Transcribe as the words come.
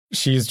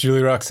She's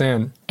Julie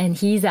Roxanne. And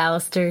he's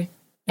Alistair.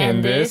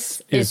 And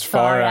this is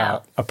Far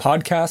Out, a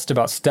podcast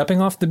about stepping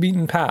off the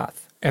beaten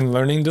path and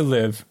learning to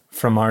live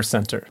from our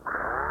center.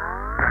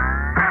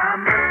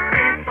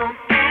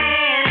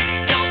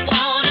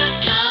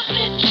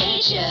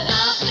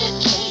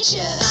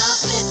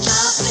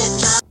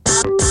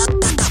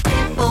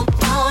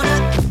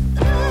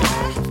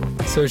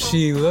 So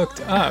she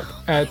looked up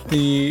at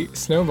the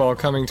snowball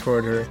coming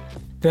toward her.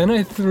 Then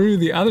I threw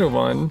the other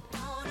one,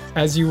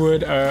 as you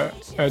would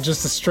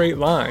just a straight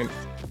line.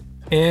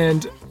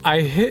 And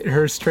I hit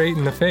her straight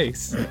in the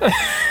face,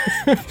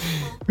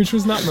 which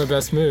was not my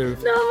best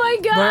move. Oh my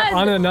God. But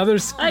on another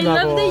I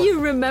level, love that you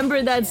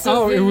remember that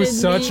so it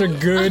was vividly. such a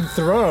good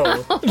throw.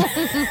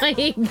 Oh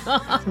my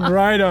God.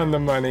 Right on the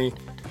money.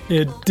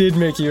 It did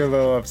make you a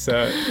little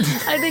upset.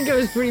 I think I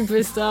was pretty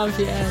pissed off,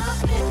 yeah.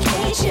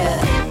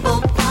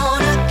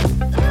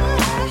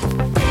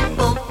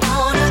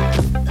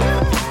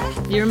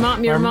 Your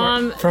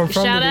mom, from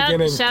shout the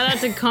beginning. out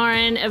to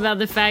Karen about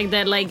the fact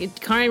that,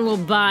 like, Karen will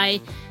buy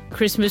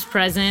Christmas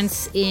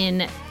presents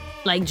in,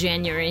 like,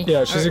 January.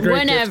 Yeah, she's a great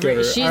whenever.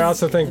 gift giver. I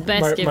also think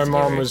my gift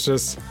mom giver. was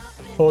just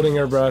holding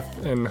her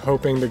breath and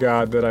hoping to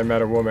God that I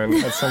met a woman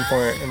at some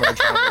point in my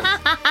childhood.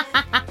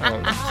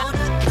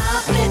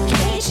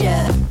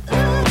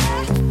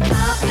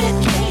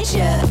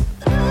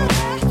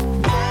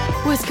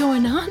 What's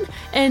going on?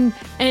 And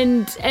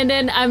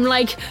then I'm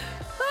like,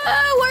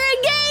 we're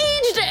engaged,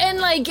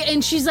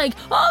 and she's like,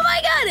 oh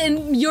my God,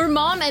 and your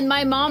mom and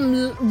my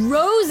mom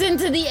rose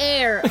into the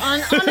air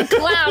on a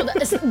cloud,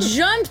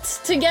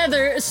 jumped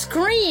together,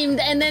 screamed,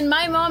 and then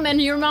my mom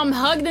and your mom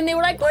hugged, and they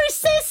were like, we're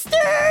sisters.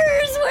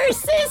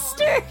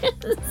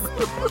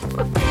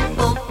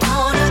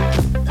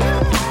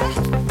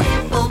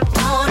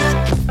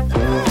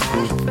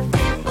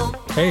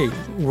 Hey,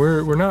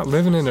 we're not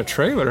living in a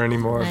trailer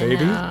anymore,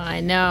 baby. I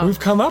know. We've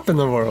come up in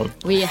the world.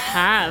 We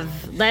have.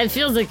 That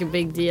feels like a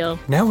big deal.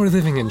 Now we're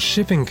living in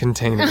shipping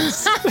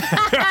containers.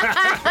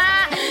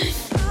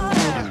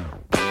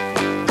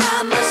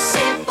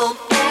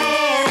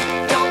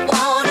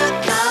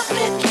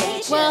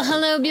 Well,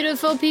 hello,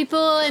 beautiful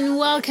people, and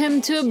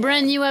welcome to a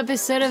brand new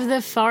episode of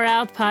the Far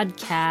Out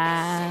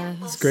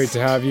Podcast. It's great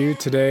to have you.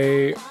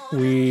 Today,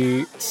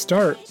 we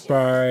start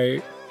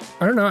by,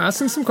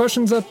 asking some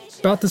questions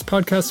about this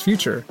podcast's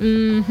future.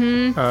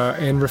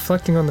 And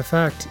reflecting on the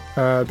fact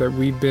that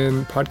we've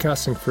been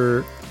podcasting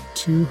for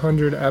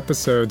 200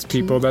 episodes,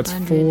 people. That's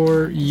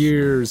 4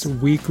 years,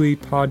 weekly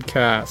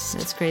podcasts.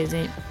 That's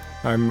crazy.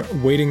 I'm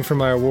waiting for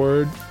my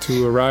award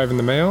to arrive in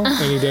the mail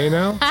any day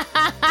now.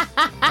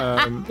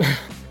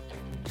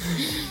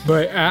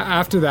 But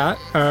after that,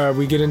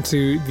 we get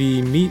into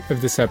the meat of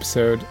this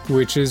episode,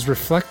 which is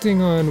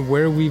reflecting on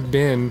where we've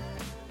been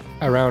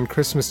around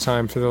Christmas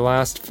time for the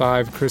last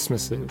 5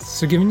 Christmases.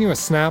 So giving you a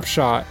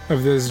snapshot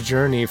of this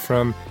journey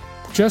from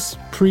just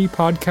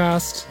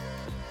pre-podcast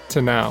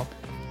to now.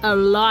 A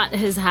lot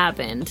has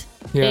happened.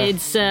 Yeah.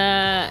 It's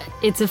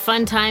a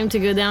fun time to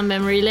go down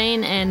memory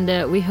lane,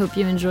 and we hope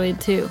you enjoy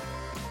it too.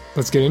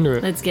 Let's get into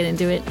it. Let's get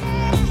into it.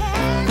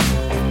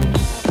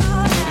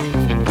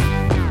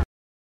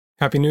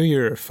 Happy New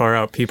Year, Far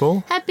Out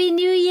people. Happy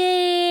New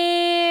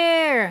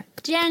Year!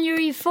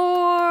 January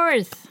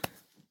 4th,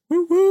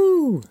 Woo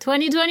woo!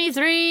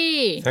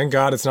 2023. Thank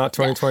God it's not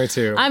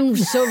 2022. I'm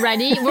so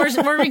ready.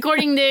 We're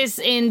recording this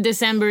in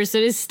December, so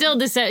it's still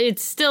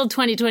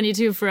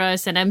 2022 for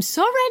us, and I'm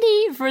so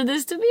ready for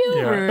this to be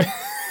over. Yeah.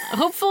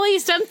 Hopefully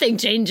something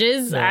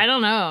changes. Yeah. I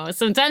don't know.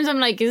 Sometimes I'm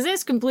like, is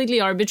this completely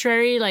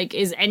arbitrary? Like,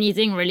 is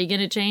anything really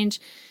going to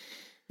change?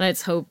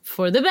 Let's hope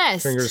for the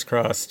best. Fingers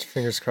crossed.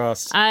 Fingers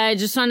crossed. I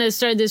just want to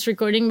start this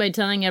recording by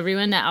telling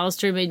everyone that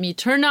Alistair made me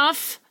turn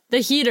off the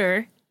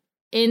heater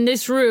in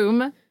this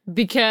room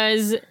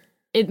because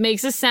it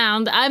makes a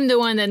sound. I'm the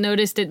one that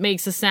noticed it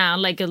makes a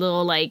sound, like a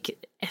little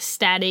like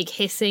static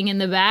hissing in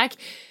the back.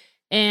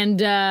 And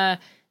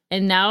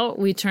now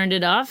we turned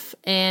it off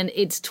and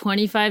it's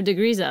 25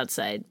 degrees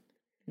outside.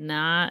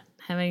 Not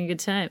having a good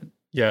time.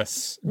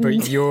 Yes,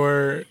 but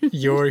your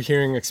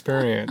hearing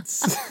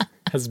experience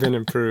has been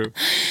improved.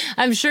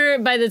 I'm sure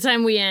by the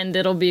time we end,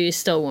 it'll be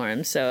still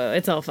warm, so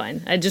it's all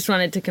fine. I just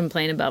wanted to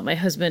complain about my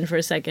husband for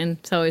a second.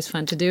 It's always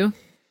fun to do.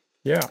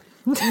 Yeah.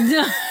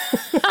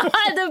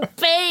 The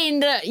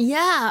pain.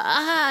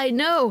 I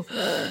know.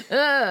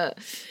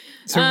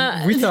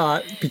 So we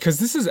thought, because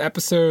this is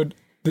episode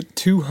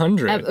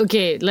 200.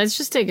 Okay, let's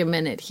just take a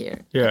minute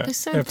here. Yeah,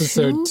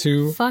 episode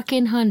 2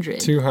 fucking 100.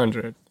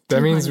 200.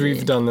 That means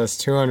we've done this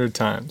 200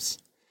 times.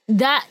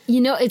 That,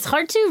 it's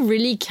hard to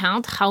really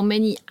count how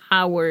many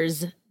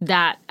hours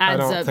that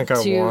adds up I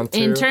want to.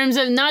 In terms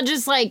of not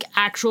just like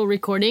actual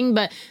recording,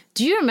 but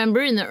do you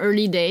remember in the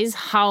early days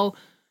how,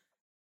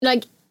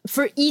 like,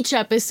 for each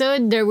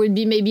episode, there would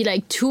be maybe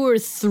like 2 or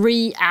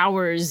 3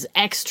 hours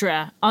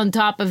extra on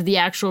top of the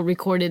actual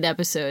recorded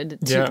episode,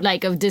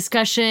 like of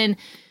discussion,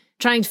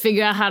 trying to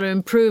figure out how to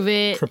improve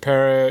it.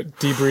 Prepare it,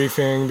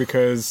 debriefing,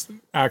 because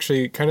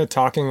actually kind of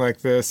talking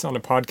like this on a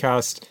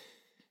podcast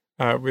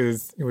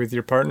with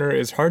your partner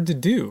is hard to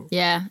do.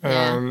 Yeah.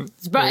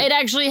 It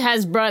actually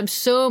has brought up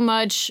so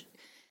much.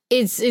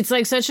 It's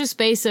like such a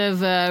space of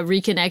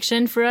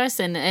reconnection for us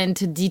and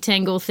to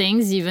detangle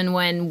things even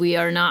when we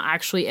are not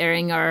actually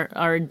airing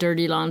our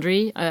dirty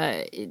laundry.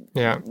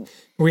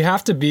 We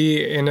have to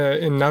be in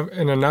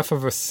enough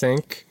of a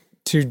sync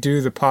to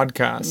do the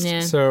podcast.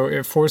 Yeah. So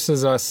it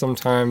forces us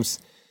sometimes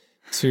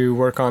to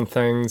work on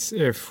things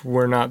if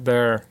we're not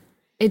there.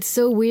 It's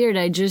so weird.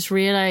 I just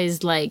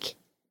realized, like,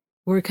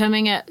 we're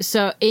coming up.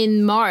 So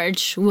in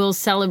March, we'll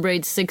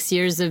celebrate 6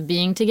 years of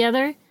being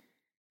together.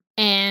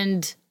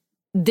 And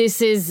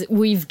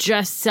we've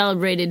just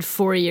celebrated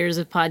 4 years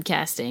of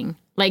podcasting.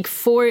 Like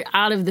 4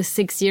 out of the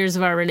 6 years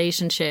of our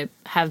relationship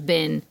have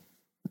been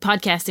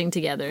podcasting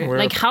together.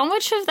 Like, how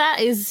much of that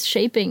is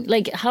shaping?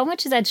 Like, how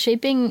much is that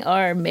shaping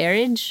our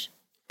marriage?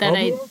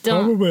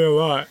 Probably a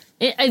lot.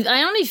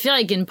 I only feel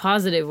like in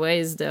positive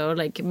ways, though,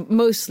 like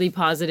mostly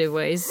positive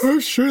ways. I'm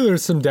sure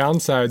there's some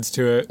downsides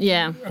to it.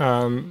 Yeah.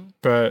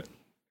 But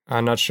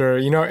I'm not sure.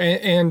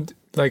 And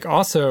like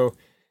also,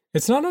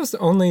 it's not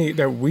only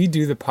that we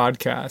do the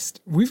podcast.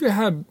 We've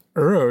had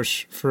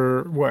Urosh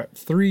for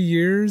 3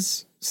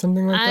 years,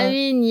 something like that. I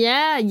mean,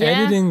 yeah.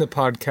 Editing the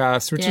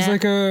podcast,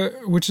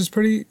 which is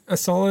pretty a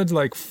solid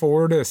like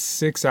 4 to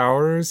 6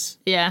 hours.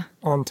 Yeah.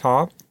 On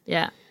top.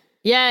 Yeah.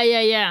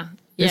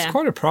 It's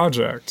quite a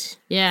project.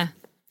 Yeah,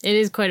 it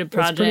is quite a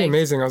project. It's pretty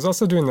amazing. I was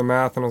also doing the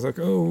math, and I was like,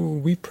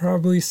 we've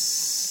probably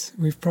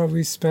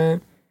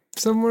spent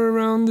somewhere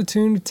around the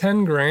tune of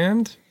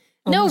 $10,000.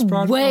 No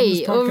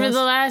way! Over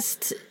the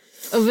last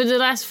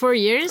 4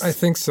 years? I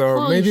think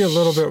so. Maybe a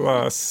little bit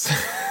less.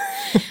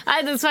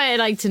 That's why I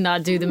like to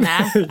not do the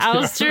math.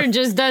 Alistair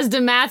just does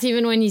the math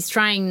even when he's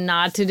trying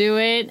not to do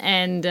it,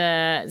 and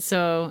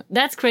so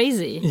that's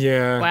crazy.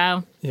 Yeah.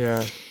 Wow.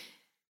 Yeah.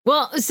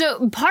 Well,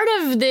 so part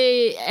of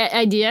the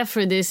idea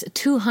for this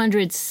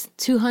 200th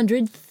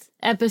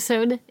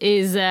episode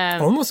is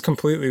almost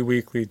completely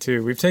weekly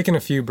too. We've taken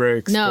a few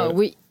breaks. No,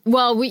 we've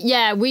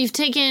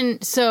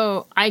taken.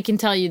 So I can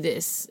tell you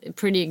this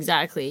pretty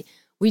exactly.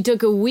 We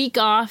took a week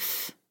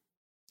off.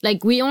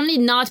 Like, we only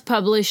not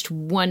published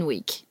 1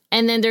 week,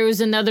 and then there was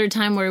another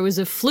time where it was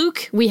a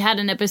fluke. We had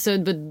an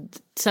episode, but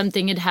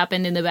something had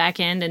happened in the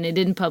back end, and it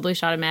didn't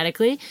publish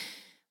automatically.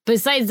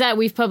 Besides that,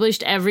 we've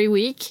published every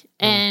week,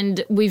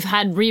 and we've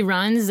had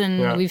reruns,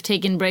 and we've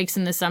taken breaks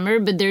in the summer,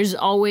 but there's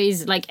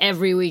always, like,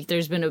 every week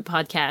there's been a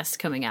podcast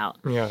coming out.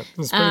 Yeah,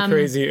 it's pretty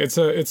crazy. It's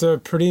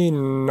a pretty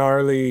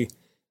gnarly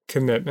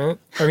commitment.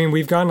 I mean,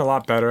 we've gotten a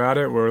lot better at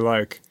it. We're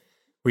like,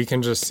 we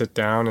can just sit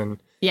down and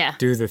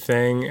do the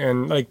thing.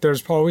 And, like,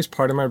 there's always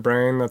part of my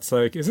brain that's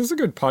like, is this a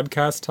good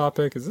podcast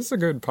topic? Is this a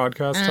good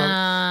podcast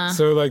topic?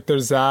 So, like,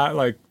 there's that,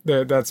 like,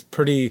 that's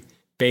pretty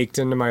baked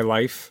into my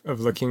life of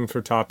looking for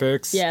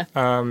topics. Yeah.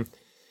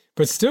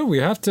 But still, we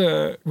have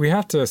to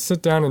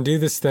sit down and do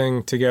this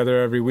thing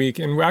together every week.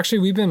 And actually,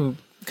 we've been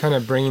kind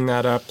of bringing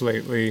that up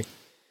lately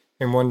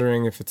and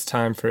wondering if it's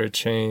time for a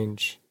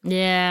change.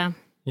 Yeah.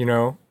 You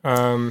know?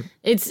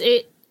 It's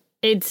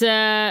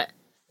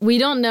we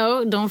don't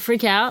know. Don't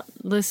freak out,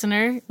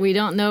 listener. We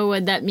don't know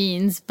what that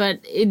means,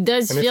 but it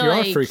does feel like... And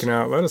if you are freaking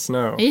out, let us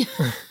know.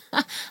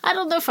 I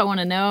don't know if I want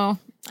to know.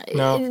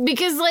 No.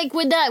 Because, like,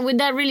 would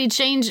that really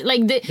change?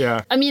 Like,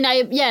 I mean,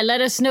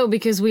 let us know,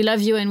 because we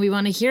love you and we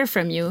want to hear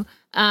from you.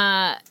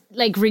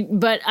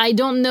 But I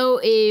don't know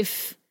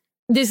if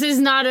this is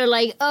not a,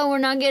 like, we're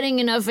not getting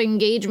enough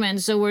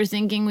engagement, so we're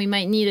thinking we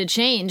might need a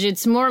change.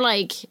 It's more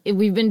like,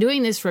 we've been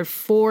doing this for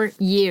 4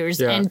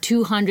 years and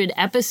 200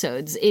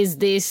 episodes.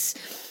 This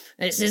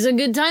is a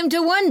good time to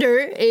wonder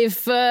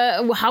if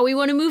how we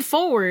want to move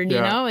forward, you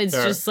know? It's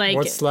just like...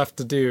 what's left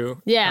to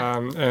do? Yeah.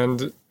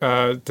 And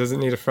does it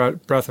need a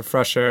breath of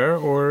fresh air,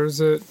 or is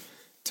it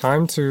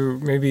time to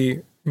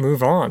maybe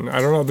move on?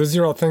 I don't know. These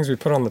are all things we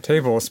put on the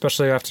table,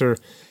 especially after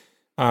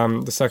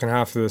the second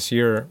half of this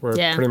year, where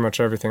pretty much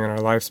everything in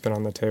our life's been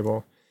on the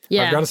table.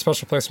 Yeah. I've got a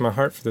special place in my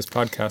heart for this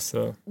podcast,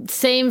 though.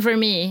 Same for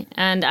me.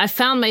 And I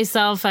found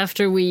myself,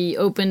 after we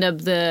opened up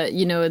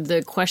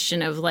the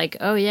question of, like,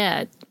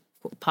 podcast ?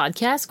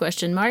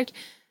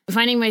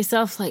 Finding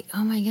myself like,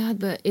 oh my God,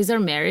 but is our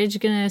marriage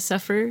gonna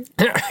suffer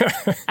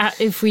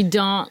if we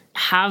don't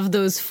have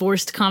those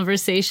forced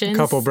conversations? A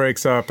couple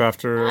breaks up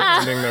after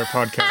ending their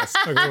podcast.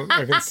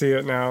 I can see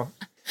it now.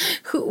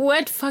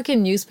 What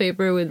fucking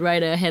newspaper would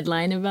write a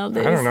headline about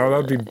this? I don't know. That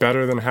would be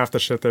better than half the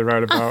shit they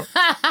write about.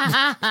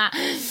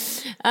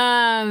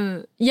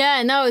 And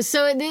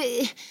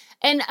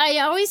I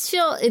always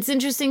feel it's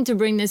interesting to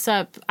bring this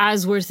up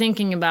as we're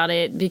thinking about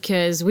it,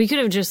 because we could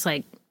have just,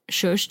 like,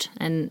 shushed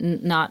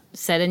and not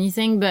said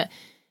anything,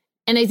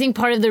 and I think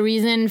part of the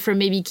reason for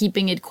maybe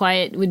keeping it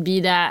quiet would be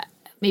that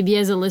maybe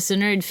as a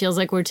listener it feels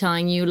like we're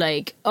telling you,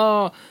 like,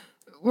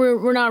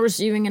 we're not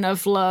receiving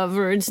enough love,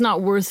 or it's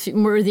not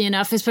worthy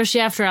enough, especially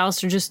after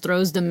Alistair just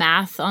throws the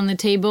math on the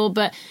table.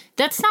 But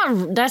that's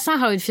not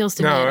how it feels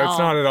to me at all. No, it's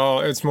not at all.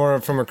 It's more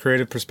from a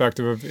creative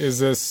perspective of, has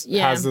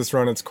this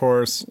run its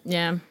course?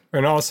 Yeah.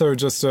 And also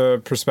just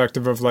a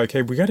perspective of like,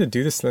 hey, we got to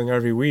do this thing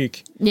every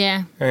week.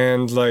 Yeah.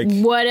 And like,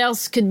 what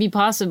else could be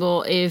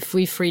possible if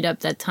we freed up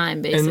that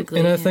time, basically?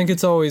 And I think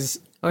it's always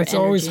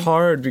always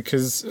hard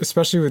because,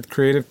 especially with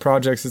creative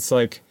projects, it's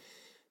like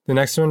the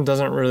next one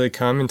doesn't really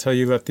come until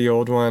you let the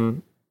old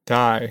one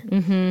die.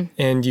 Mm-hmm.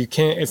 And you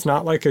can't, it's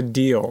not like a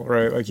deal,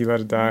 right? Like you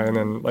let it die and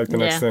then like the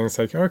next thing, it's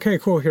like, okay,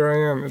 cool, here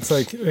I am. It's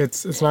like,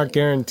 it's not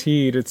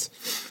guaranteed.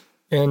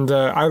 And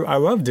I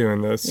love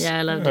doing this. Yeah,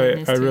 I love doing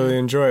this too. I really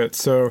enjoy it.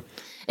 So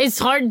it's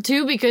hard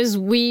too because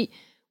we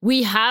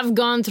have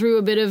gone through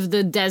a bit of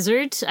the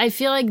desert. I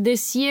feel like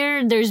this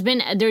year there's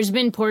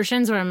been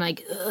portions where I'm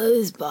like,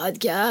 this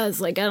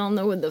podcast, like I don't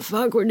know what the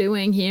fuck we're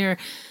doing here,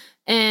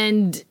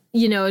 and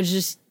it's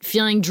just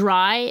feeling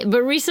dry.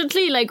 But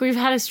recently, like we've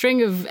had a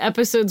string of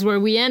episodes where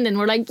we end and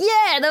we're like,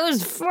 yeah, that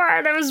was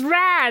fun, that was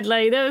rad,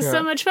 like that was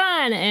so much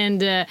fun,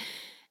 and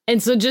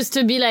so just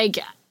to be like.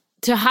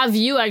 To have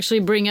you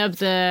actually bring up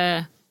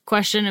the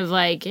question of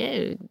like,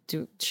 hey,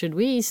 should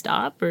we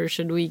stop or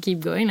should we keep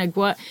going? Like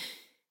what?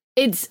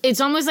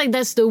 It's almost like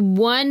that's the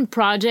one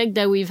project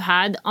that we've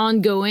had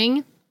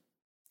ongoing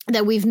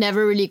that we've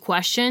never really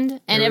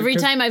questioned. And every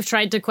time I've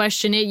tried to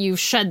question it, you've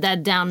shut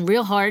that down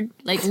real hard,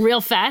 like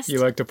real fast. You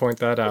like to point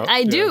that out.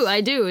 I do.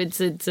 It's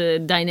a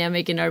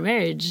dynamic in our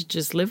marriage.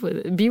 Just live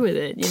with it, be with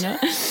it,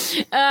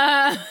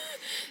 But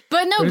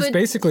it's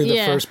basically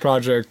the first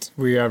project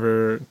we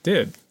ever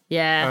did.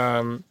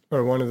 Yeah.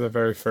 Or one of the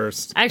very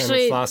first. Actually,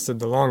 and it's lasted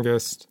the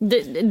longest.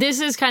 This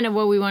is kind of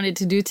what we wanted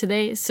to do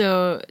today.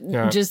 So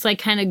just like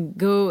kind of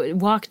go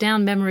walk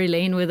down memory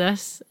lane with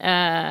us.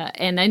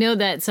 And I know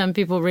that some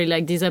people really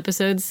like these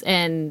episodes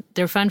and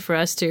they're fun for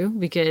us too,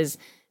 because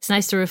it's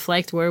nice to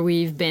reflect where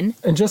we've been.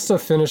 And just to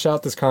finish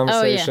out this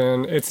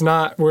conversation,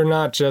 we're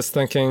not just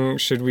thinking,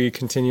 should we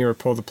continue or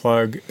pull the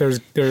plug?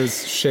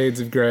 There's shades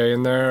of gray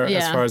in there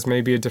as far as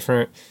maybe a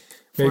different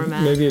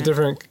maybe a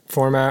different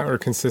format or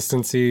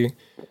consistency.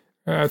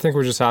 I think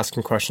we're just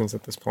asking questions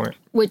at this point.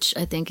 Which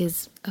I think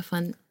is a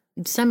fun,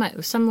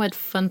 somewhat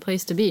fun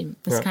place to be.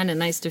 It's kind of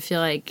nice to feel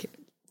like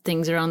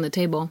things are on the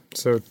table.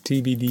 So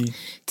TBD.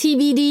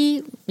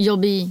 TBD, you'll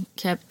be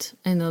kept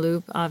in the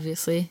loop,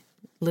 obviously,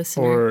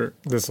 listener. Or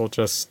this will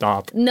just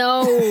stop.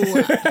 No,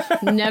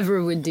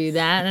 never would do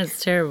that.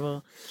 That's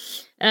terrible.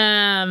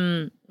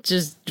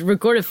 Just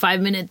record a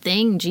 5-minute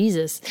thing.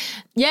 Jesus.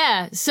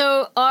 Yeah.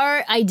 So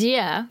our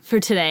idea for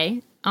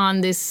today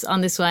on this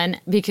one,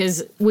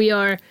 because we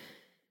are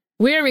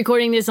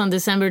recording this on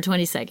December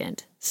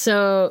 22nd.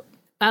 So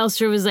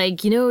Alistair was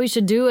like, what we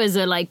should do as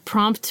a like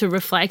prompt to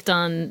reflect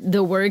on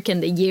the work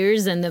and the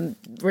years and the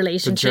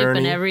relationship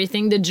and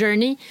everything. The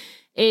journey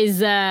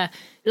is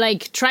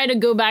like try to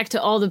go back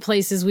to all the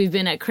places we've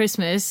been at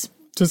Christmas.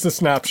 Just a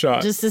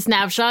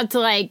snapshot to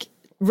like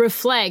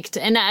reflect.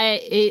 And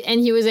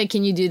he was like,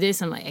 can you do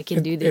this? I'm like, I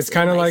can do this. It's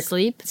kind of like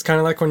sleep. It's kind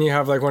of like when you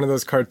have like one of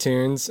those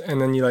cartoons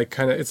and then you like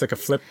it's like a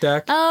flip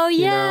deck. Oh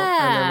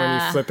yeah. And then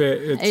when you flip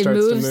it starts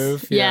moves. to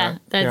move. Yeah.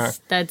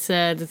 That's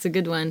a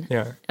good one.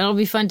 Yeah. It'll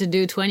be fun to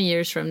do 20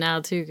 years from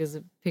now too, because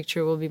the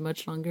picture will be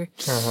much longer.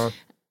 So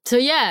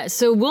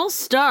we'll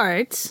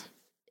start.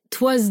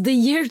 'Twas the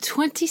year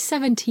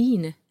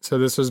 2017. So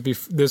this was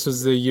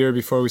the year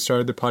before we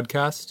started the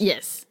podcast?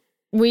 Yes.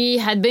 We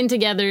had been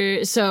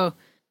together, so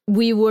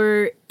we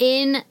were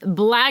in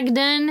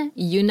Blagdon,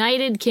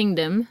 United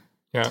Kingdom.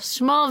 Yeah.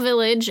 Small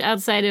village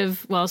outside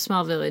of,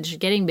 small village,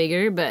 getting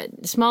bigger,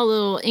 but small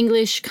little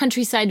English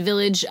countryside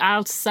village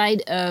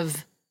outside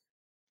of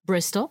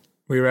Bristol.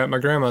 We were at my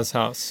grandma's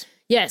house.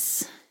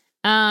 Yes.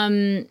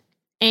 And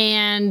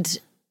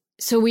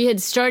so we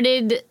had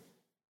started,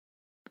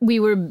 we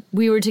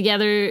were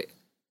together,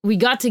 we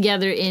got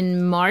together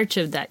in March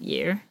of that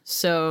year.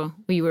 So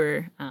we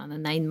were on a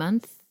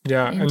 9-month.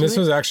 Yeah, and this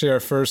was actually our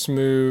first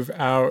move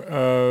out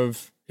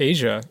of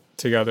Asia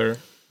together,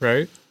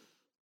 right?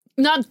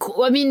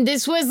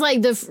 This was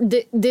like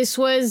this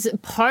was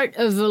part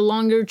of a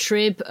longer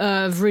trip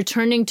of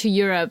returning to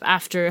Europe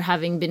after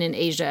having been in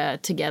Asia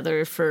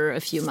together for a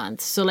few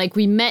months. So like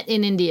we met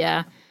in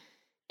India,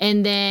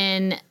 and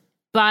then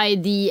by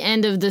the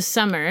end of the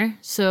summer,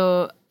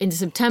 so in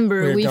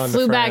September, we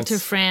flew back to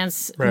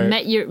France.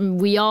 Right.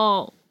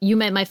 You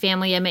met my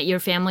family, I met your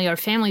family, our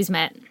families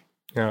met.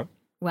 Yeah.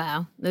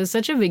 Wow, that was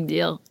such a big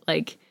deal.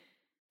 Like,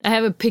 I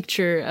have a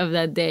picture of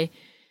that day,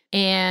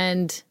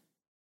 and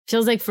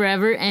feels like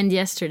forever and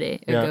yesterday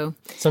ago.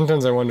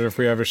 Sometimes I wonder if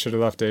we ever should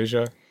have left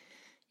Asia.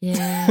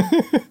 Yeah.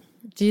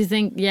 Do you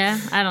think? Yeah,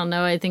 I don't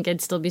know. I think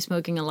I'd still be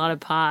smoking a lot of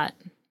pot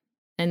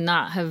and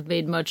not have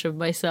made much of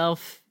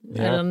myself.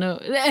 Yeah. I don't know.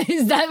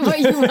 Is that what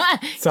you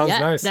want? Sounds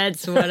nice.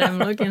 That's what I'm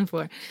looking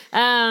for.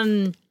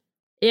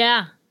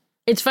 Yeah,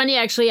 it's funny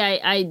actually.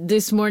 I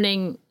this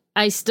morning.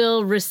 I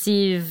still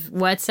receive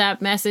WhatsApp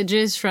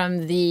messages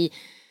from the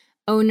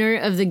owner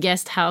of the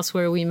guest house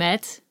where we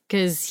met,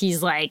 because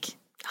he's like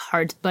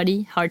heart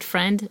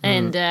friend.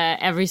 And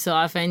every so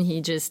often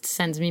he just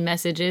sends me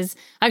messages.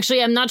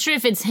 Actually, I'm not sure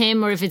if it's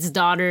him or if it's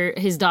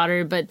his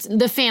daughter, but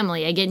the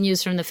family. I get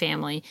news from the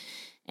family.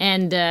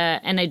 And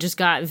I just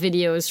got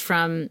videos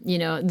from, you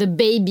know, the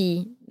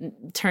baby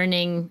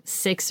turning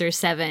 6 or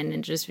 7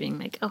 and just being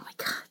like, oh my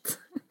God,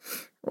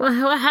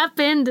 what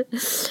happened?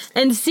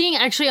 And seeing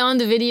actually on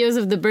the videos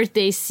of the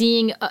birthday,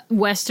 seeing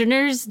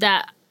Westerners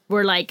that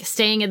were like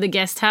staying at the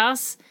guest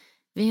house,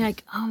 being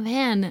like, oh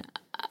man,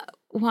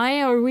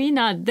 why are we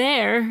not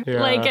there?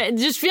 Yeah. Like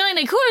just feeling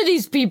like, who are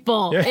these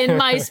people in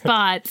my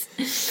spot?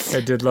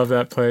 I did love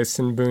that place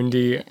in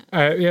Bundi.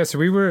 So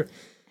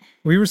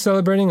we were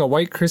celebrating a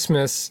white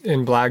Christmas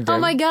in Blagden. Oh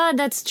my God,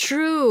 that's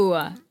true.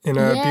 In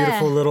a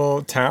beautiful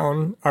little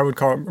town. I would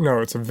call it,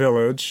 no, it's a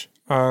village.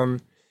 What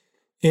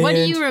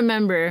do you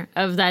remember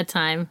of that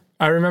time?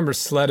 I remember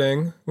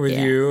sledding with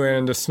you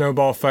and a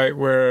snowball fight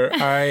where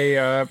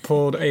I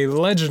pulled a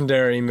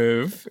legendary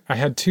move. I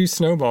had 2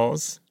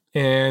 snowballs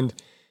and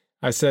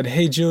I said,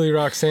 hey, Julie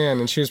Roxanne.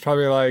 And she was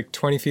probably like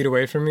 20 feet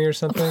away from me or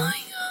something. Oh my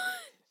God.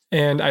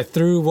 And I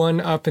threw one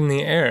up in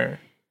the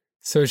air.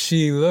 So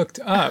she looked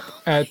up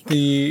at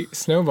the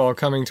snowball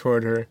coming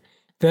toward her.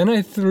 Then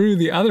I threw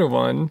the other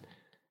one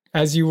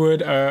as you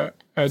would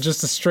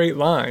just a straight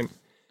line.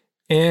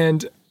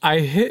 And I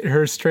hit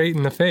her straight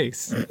in the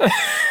face,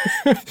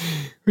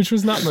 which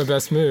was not my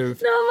best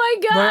move. Oh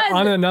my God. But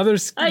on another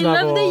I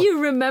level, love that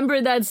you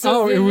remember that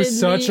so vividly. it was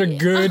such a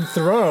good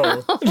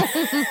throw.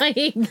 Oh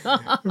my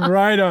God.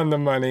 Right on the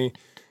money.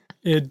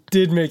 It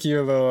did make you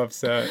a little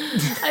upset.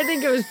 I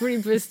think I was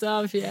pretty pissed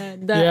off, yeah.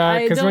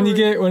 Because when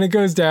it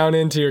goes down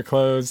into your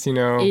clothes, you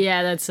know.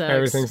 Yeah, that sucks.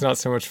 Everything's not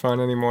so much fun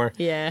anymore.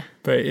 Yeah.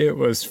 But it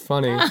was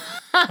funny.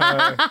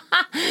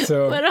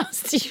 So what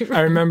else do you remember?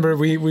 I remember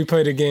we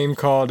played a game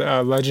called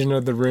Legend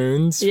of the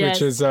Runes,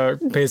 which is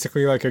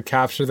basically like a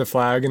capture the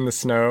flag in the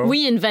snow.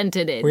 We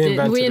invented it. We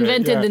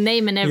invented the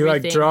name and everything.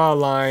 You like draw a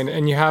line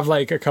and you have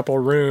like a couple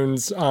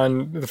runes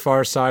on the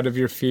far side of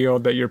your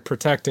field that you're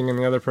protecting and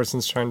the other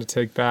person's trying to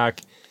take back.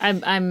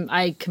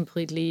 I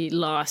completely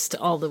lost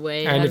all the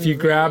way. And if you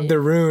grab the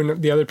rune,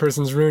 the other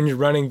person's rune, you're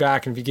running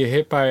back. And if you get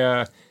hit by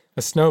a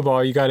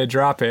snowball, you got to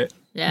drop it.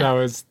 Yeah.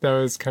 That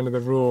was kind of the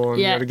rule.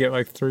 And you had to get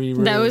like 3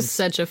 runes. That was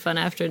such a fun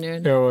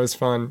afternoon. It was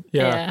fun.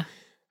 Yeah.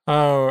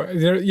 Oh,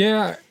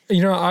 yeah.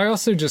 You know, I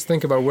also just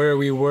think about where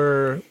we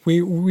were.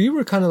 We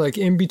were kind of like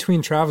in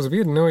between travels. We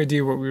had no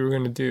idea what we were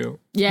going to do.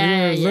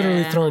 Yeah. We were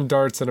literally throwing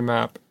darts at a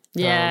map.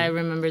 Yeah, I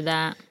remember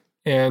that.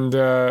 And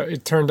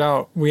it turned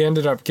out we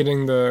ended up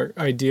getting the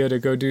idea to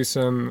go do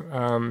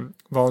some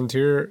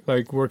volunteer,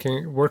 like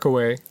work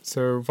away.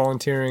 So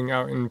volunteering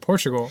out in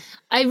Portugal.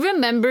 I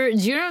remember. Do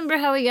you remember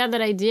how we got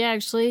that idea?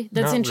 Actually,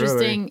 that's Not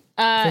interesting. Really.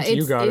 I think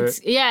you got it.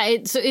 Yeah,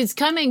 it's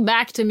coming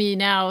back to me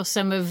now.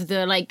 Some of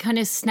the like kind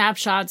of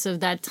snapshots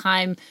of that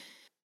time.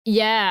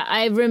 Yeah,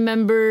 I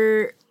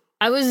remember.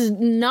 I was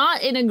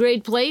not in a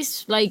great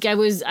place. Like I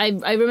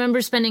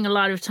remember spending a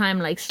lot of time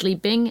like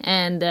sleeping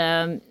and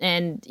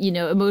you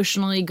know,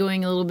 emotionally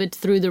going a little bit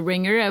through the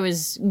ringer. I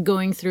was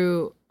going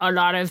through a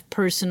lot of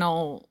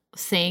personal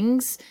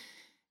things,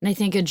 and I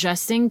think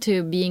adjusting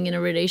to being in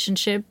a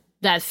relationship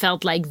that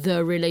felt like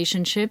the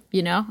relationship,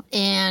 you know.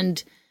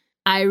 And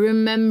I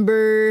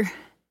remember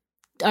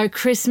our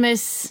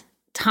Christmas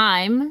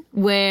time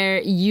where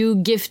you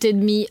gifted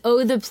me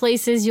 "Oh, the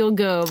Places You'll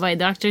Go" by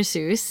Dr.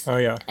 Seuss. Oh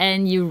yeah.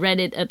 And you read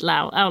it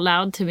out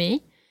loud to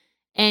me.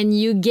 And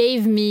you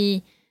gave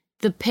me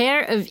the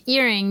pair of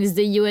earrings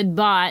that you had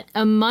bought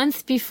a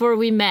month before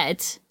we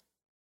met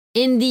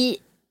in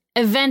the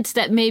event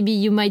that maybe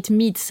you might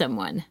meet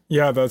someone.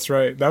 Yeah, that's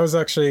right. That was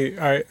actually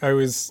I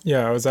was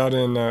out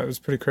in it was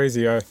pretty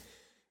crazy.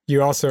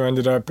 You also I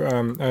ended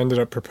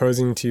up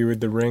proposing to you with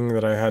the ring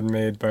that I had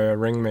made by a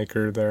ring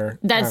maker there.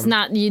 That's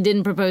not, you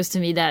didn't propose to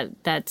me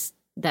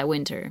that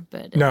winter,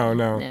 but no.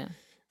 Yeah.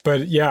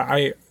 But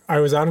yeah, I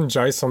was out in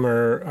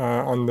Jaisalmer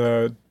on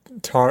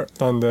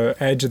the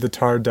edge of the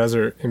Thar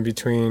Desert in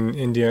between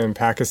India and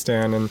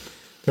Pakistan, and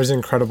there's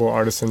incredible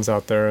artisans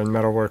out there and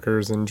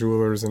metalworkers and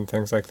jewelers and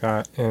things like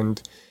that. And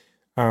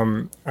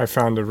I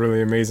found a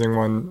really amazing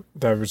one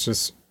that was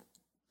just,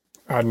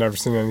 I'd never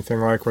seen anything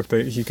like what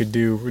he could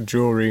do with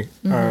jewelry,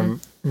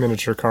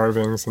 miniature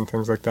carvings and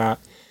things like that.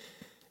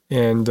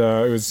 And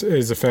it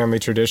was a family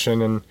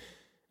tradition. And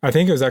I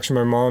think it was actually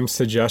my mom's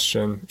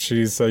suggestion.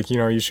 She's like, you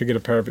know, you should get a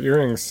pair of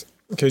earrings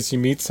in case you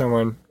meet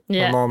someone.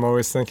 Yeah. My mom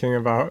always thinking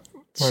about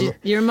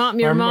your mom.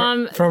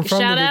 From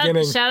the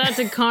beginning. Shout out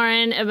to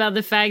Karen about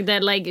the fact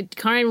that like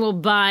Karen will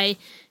buy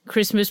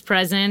Christmas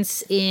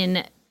presents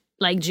in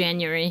like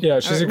January.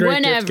 Yeah, she's a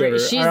great gift giver.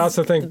 I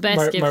also think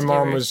my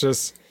mom was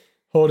just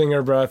holding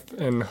her breath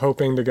and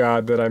hoping to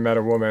God that I met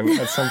a woman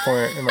at some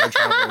point in my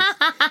travels.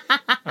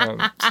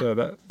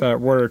 So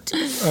that worked.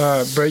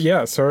 But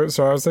yeah, so I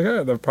was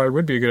like, that probably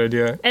would be a good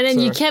idea. And then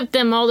you kept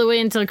them all the way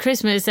until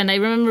Christmas, and I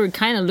remember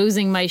kind of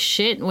losing my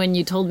shit when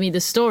you told me the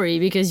story,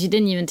 because you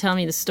didn't even tell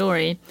me the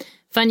story.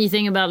 Funny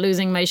thing about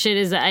losing my shit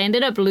is that I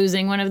ended up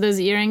losing one of those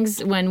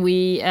earrings when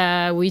we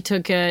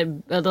took a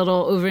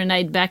little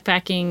overnight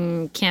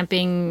backpacking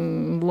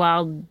camping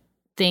wild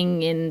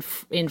thing in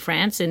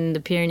France in the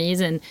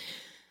Pyrenees, and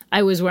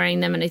I was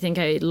wearing them, and I think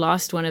I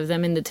lost one of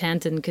them in the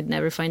tent and could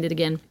never find it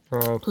again.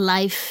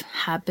 Life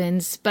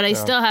happens, but I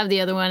still have the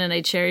other one, and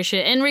I cherish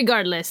it. And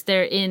regardless,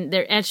 they're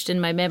etched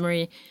in my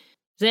memory.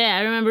 So yeah,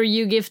 I remember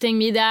you gifting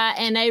me that,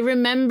 and I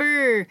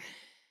remember,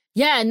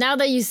 now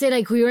that you say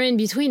like we were in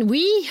between,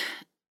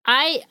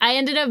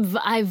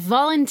 I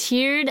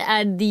volunteered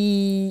at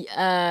the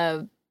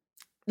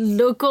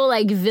local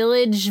like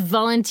village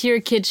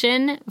volunteer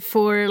kitchen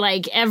for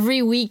like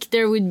every week.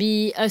 There would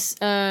be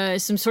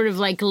some sort of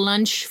like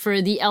lunch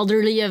for the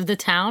elderly of the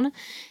town,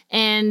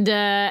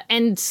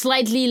 and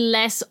slightly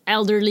less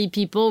elderly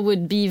people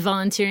would be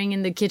volunteering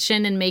in the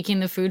kitchen and making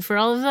the food for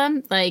all of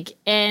them. Like,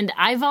 and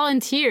I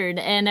volunteered,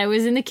 and I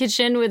was in the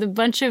kitchen with a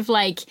bunch of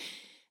like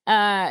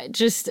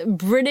just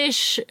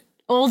British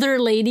older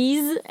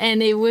ladies,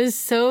 and it was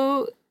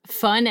so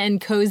fun and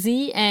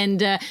cozy.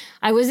 And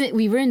I was in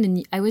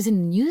the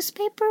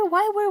newspaper.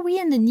 Why were we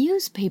in the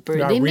newspaper?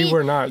 No, we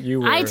were not.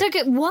 You were. I took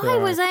it. Why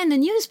was I in the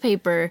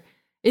newspaper?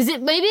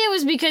 Maybe it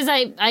was because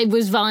I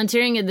was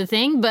volunteering at the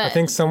thing, but I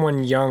think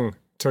someone young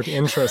took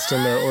interest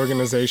in their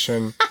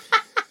organization,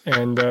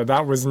 and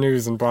that was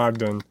news in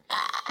Bogdan.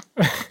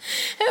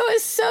 It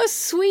was so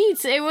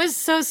sweet. It was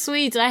so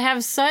sweet. I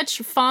have such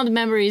fond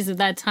memories of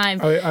that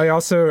time. I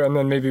also, and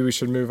then maybe we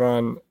should move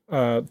on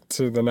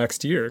to the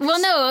next year.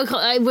 Well, no,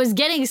 I was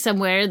getting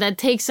somewhere that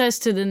takes us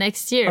to the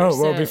next year. Oh,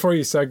 well, before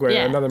you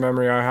segue, another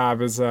memory I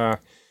have is I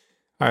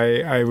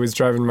was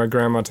driving my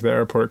grandma to the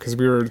airport because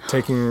we were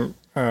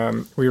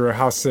we were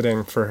house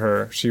sitting for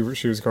her. She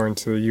was going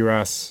to the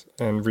U.S.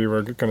 and we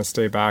were going to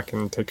stay back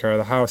and take care of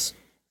the house.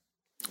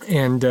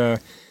 And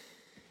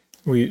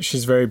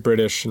she's very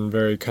British and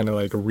very kind of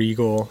like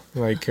regal,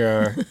 like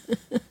and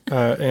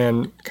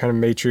kind of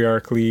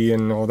matriarchally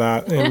and all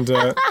that. And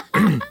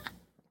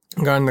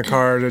got in the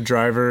car to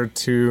drive her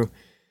to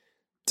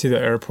the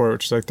airport,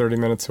 which is like 30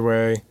 minutes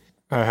away.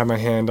 I had my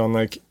hand on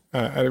like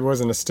it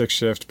wasn't a stick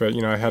shift, but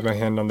I had my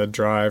hand on the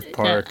drive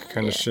park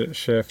kind of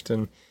shift,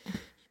 and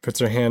puts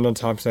her hand on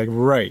top. She's like,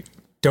 right,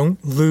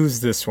 don't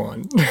lose this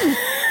one. So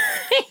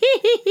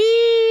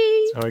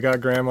I got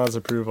Grandma's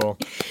approval.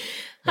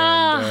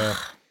 And,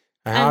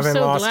 I haven't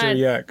lost her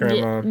yet,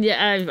 Grandma.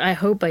 Yeah, I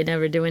hope I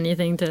never do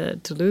anything to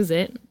lose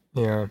it.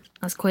 Yeah.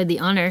 That's quite the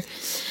honor.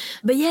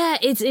 But yeah,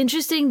 it's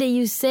interesting that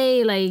you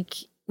say like,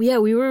 we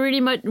were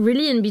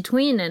really in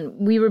between, and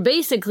we were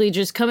basically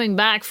just coming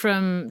back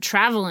from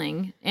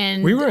traveling,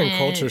 and we were in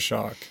culture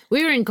shock.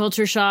 We were in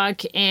culture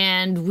shock,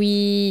 and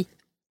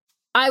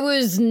I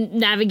was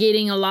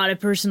navigating a lot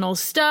of personal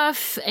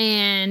stuff,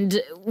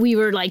 and we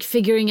were like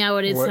figuring out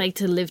what it's like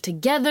to live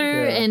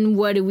together, and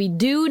what do we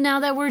do now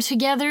that we're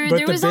together. But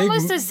there was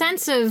almost a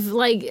sense of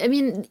like, I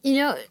mean,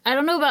 I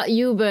don't know about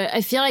you, but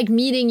I feel like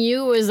meeting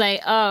you was like,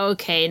 oh,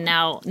 okay,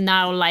 now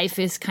life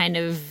is kind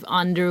of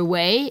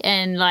underway,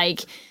 and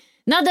like,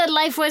 not that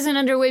life wasn't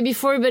underway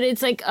before, but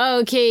it's like, oh,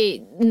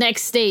 okay,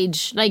 next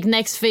stage, like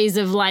next phase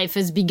of life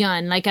has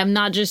begun. Like, I'm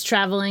not just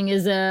traveling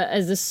as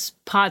a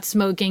pot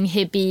smoking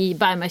hippie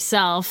by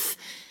myself.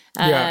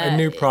 A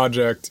new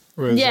project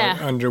was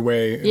like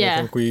underway. And I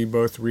think we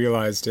both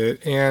realized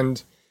it.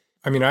 And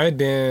I mean, I had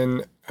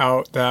been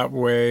out that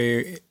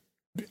way.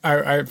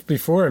 I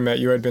before I met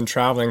you, I'd been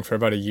traveling for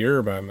about a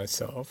year by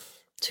myself.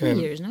 2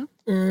 years, no?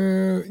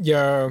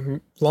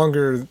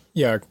 Longer.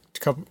 Yeah,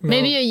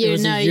 maybe a year.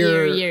 No, a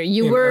year.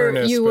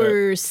 You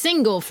were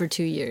single for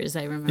 2 years.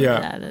 I remember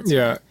that. That's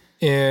right.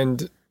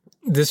 And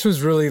this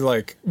was really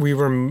like we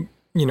were.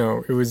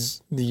 It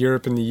was the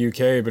Europe and the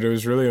UK, but it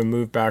was really a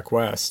move back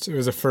west. It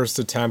was a first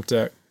attempt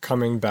at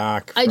coming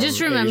back. I just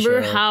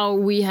remember how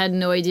we had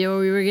no idea what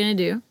we were gonna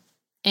do,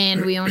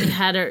 and we only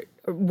had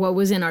what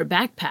was in our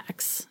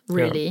backpacks,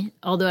 really. Yeah.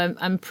 Although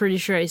I'm pretty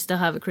sure I still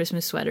have a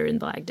Christmas sweater in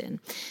Blagden.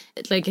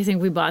 Like, I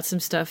think we bought some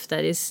stuff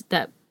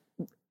that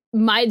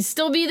might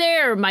still be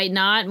there or might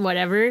not,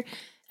 whatever.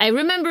 I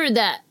remember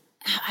that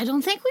I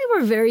don't think we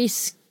were very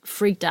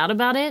freaked out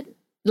about it.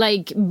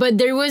 Like, but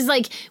there was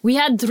like, we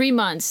had 3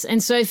 months.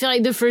 And so I feel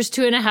like the first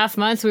 2.5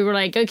 months, we were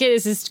like, okay,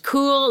 this is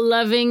cool.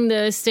 Loving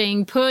the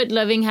staying put,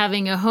 loving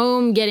having a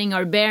home, getting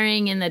our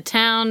bearing in the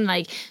town,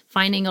 like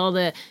finding all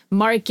the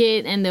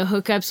market and the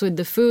hookups with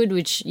the food,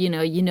 which, you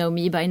know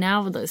me by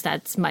now.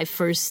 That's my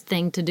first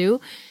thing to do.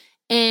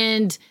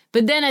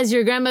 But then as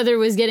your grandmother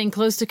was getting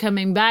close to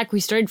coming back, we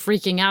started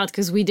freaking out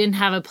because we didn't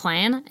have a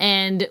plan.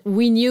 And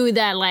we knew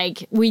that,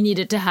 like, we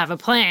needed to have a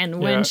plan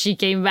when she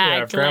came back.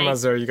 Yeah, if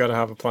Grandma's there, you got to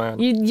have a plan.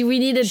 We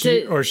needed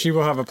to... Or she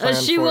will have a plan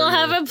She will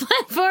have a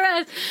plan for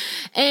us.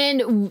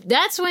 And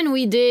that's when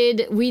we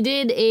did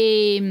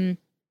a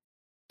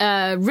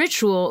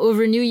ritual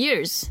over New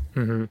Year's.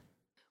 Mm-hmm.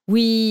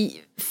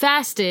 We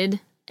fasted,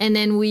 and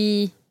then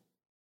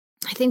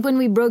I think when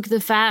we broke the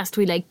fast,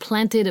 we like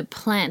planted a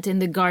plant in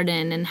the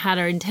garden and had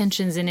our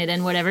intentions in it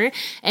and whatever.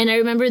 And I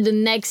remember the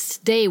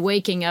next day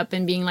waking up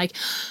and being like,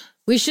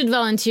 we should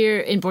volunteer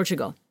in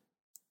Portugal.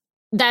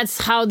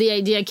 That's how the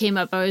idea came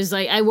up. I was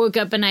like, I woke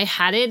up and I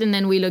had it, and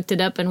then we looked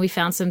it up and we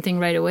found something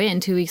right away. And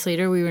 2 weeks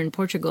later, we were in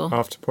Portugal.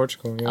 Off to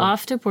Portugal, yeah.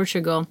 Off to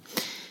Portugal.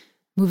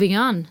 Moving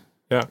on.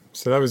 Yeah.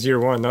 So that was year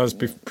one. That was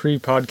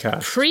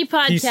pre-podcast.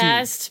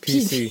 Pre-podcast.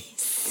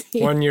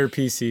 PC. 1 year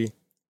PC.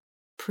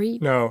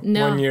 No.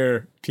 1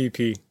 year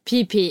PP.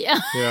 PP.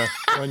 Yeah.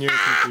 1 year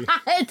PP.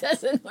 It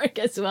doesn't work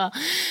as well.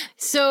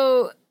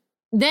 So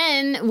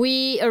then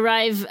we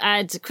arrive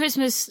at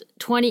Christmas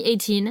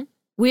 2018.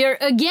 We are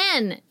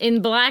again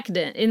in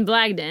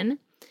Blagden.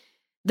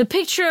 The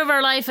picture of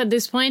our life at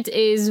this point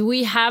is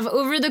we have,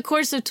 over the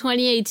course of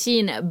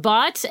 2018,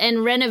 bought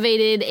and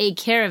renovated a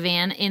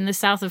caravan in the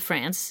south of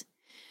France.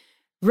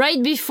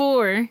 Right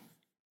before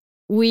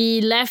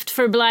we left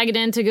for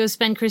Blagden to go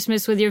spend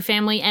Christmas with your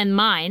family and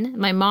mine.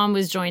 My mom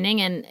was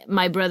joining, and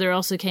my brother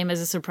also came as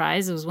a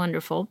surprise. It was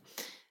wonderful.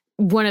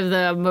 One of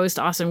the most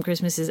awesome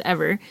Christmases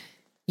ever.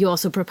 You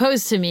also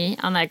proposed to me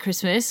on that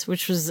Christmas,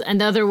 which was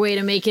another way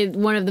to make it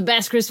one of the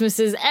best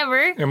Christmases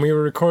ever. And we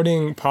were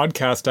recording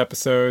podcast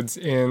episodes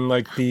in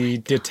like the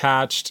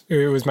detached,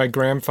 it was my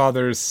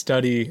grandfather's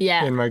study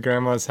in my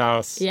grandma's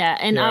house. Yeah,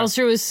 and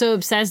Alistair was so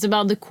obsessed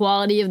about the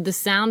quality of the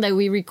sound that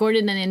we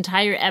recorded an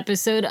entire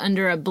episode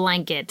under a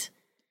blanket.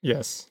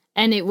 Yes.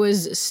 And it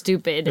was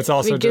stupid. It's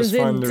also just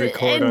fun to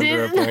record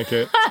under a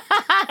blanket.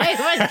 It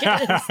was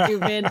kind of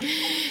stupid.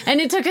 And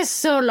it took us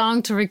so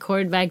long to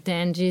record back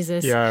then,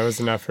 Jesus. Yeah, it was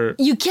an effort.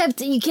 You kept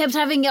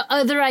having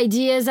other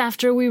ideas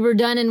after we were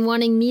done and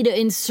wanting me to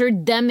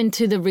insert them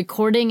into the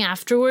recording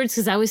afterwards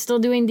because I was still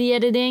doing the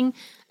editing.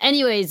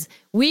 Anyways,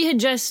 we had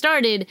just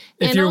started.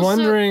 If you're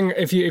wondering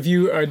if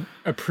you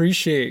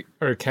appreciate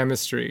our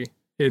chemistry,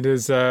 it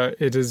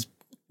has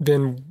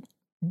been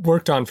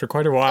worked on for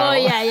quite a while. Oh,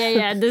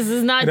 yeah. This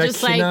is not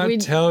just like... I cannot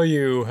tell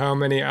you how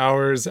many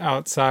hours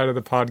outside of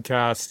the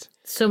podcast...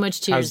 So much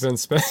tears. Has been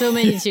spent. So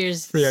many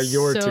tears.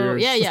 Your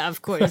tears. Yeah,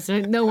 of course.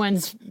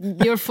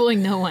 You're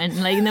fooling no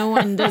one. Like, no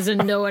one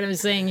doesn't know what I'm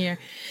saying here.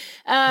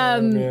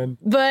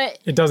 But...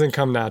 It doesn't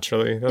come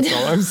naturally. That's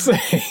all I'm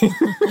saying.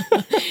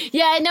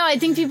 Yeah, I know. I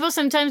think people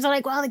sometimes are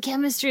like, wow, the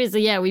chemistry is...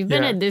 we've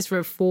been at this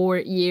for 4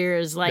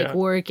 years,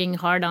 working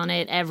hard on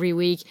it every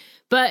week.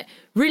 But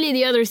really,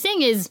 the other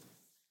thing is...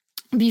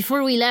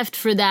 Before we left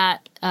for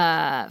that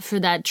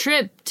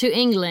trip to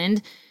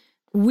England,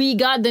 we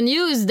got the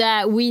news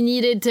that we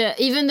needed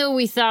to, even though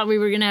we thought we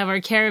were going to have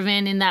our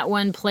caravan in that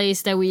one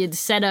place that we had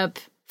set up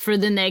for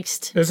the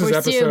next This is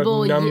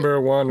episode number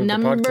 1 of the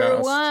podcast.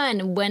 Number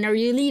 1. When are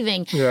you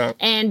leaving? Yeah.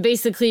 And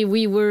basically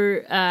we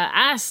were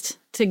asked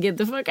to get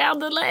the fuck out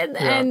of the land,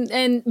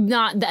 and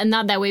not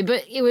that way,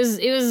 but it was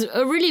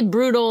a really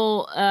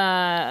brutal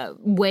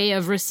way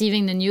of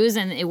receiving the news,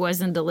 and it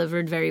wasn't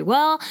delivered very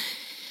well.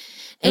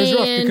 It was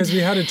rough because we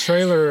had a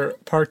trailer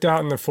parked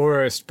out in the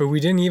forest, but we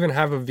didn't even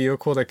have a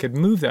vehicle that could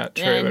move that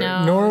trailer.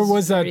 Nor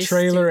was that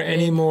trailer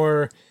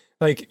anymore,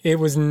 like, it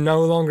was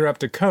no longer up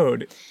to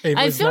code. It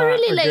was not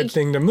really a good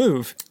thing to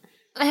move.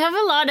 I have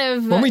a lot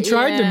of... When we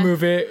tried to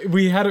move it,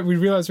 we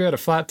realized we had a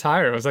flat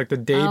tire. It was like the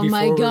day before. Oh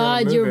my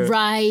God, you're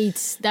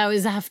right. That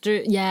was after...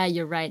 Yeah,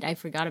 you're right. I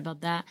forgot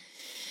about that.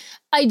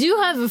 I do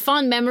have a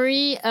fond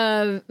memory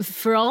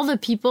for all the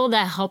people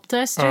that helped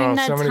us during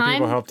that time. So many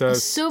people helped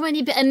us. So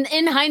many people. And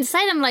in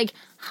hindsight, I'm like,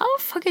 how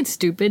fucking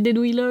stupid did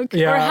we look?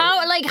 Yeah. Or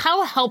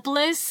how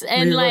helpless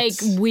and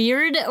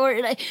weird,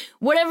 or like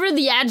whatever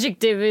the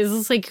adjective is.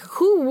 It's like,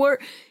 who were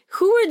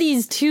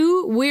these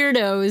two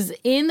weirdos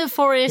in the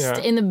forest,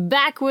 in the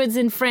backwoods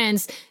in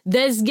France?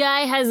 This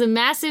guy has a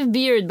massive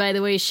beard, by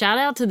the way. Shout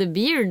out to the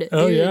beard.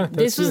 Oh, yeah.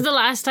 This was the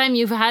last time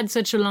you've had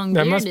such a long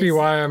beard. That must be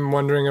why I'm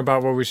wondering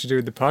about what we should do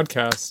with the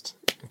podcast.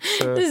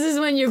 This is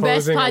when your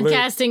best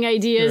podcasting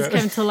ideas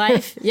come to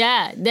life.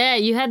 Yeah,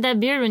 you had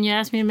that beard when you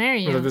asked me to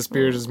marry you. This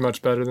beard is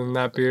much better than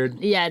that beard.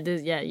 Yeah,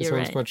 you're right. This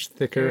one's much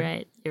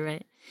thicker. You're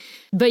right.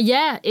 But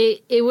yeah,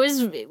 it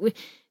was...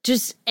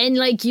 Just, and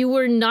like you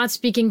were not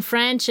speaking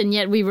French and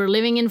yet we were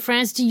living in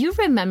France. Do you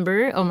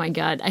remember? Oh my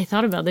God, I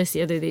thought about this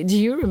the other day. Do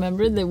you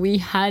remember that we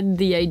had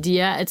the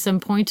idea at some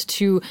point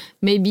to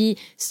maybe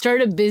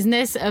start a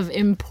business of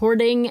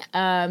importing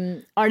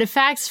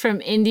artifacts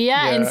from India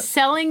and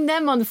selling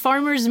them on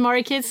farmers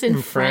markets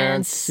in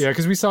France? Yeah,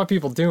 because we saw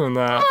people doing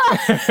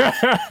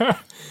that.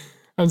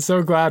 I'm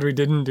so glad we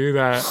didn't do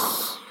that.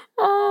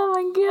 Oh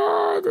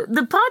my God.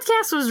 The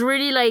podcast was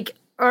really like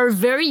our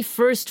very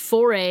first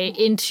foray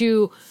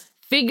into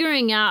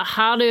figuring out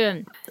how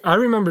to... I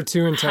remember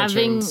 2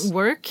 intentions. Having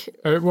work?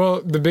 Well,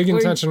 the big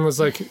intention was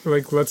like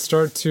let's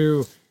start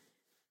to...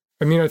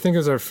 I mean, I think it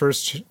was our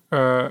first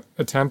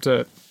attempt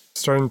at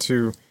starting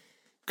to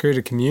create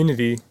a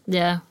community.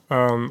 Yeah.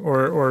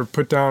 Or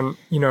put down,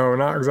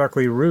 not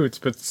exactly roots,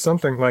 but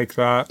something like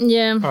that.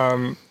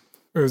 Yeah.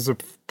 It was a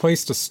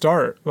place to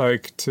start,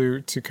 like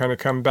to kind of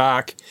come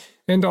back.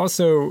 And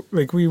also,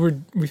 like we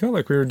felt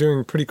like we were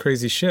doing pretty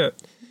crazy shit.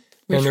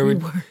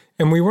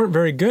 And we weren't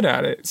very good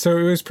at it, so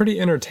it was pretty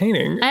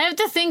entertaining. I have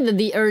to think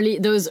that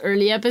those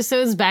early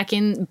episodes back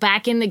in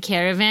the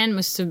caravan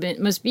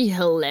must be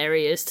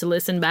hilarious to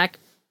listen back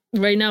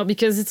right now,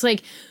 because it's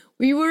like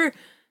we were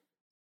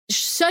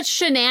such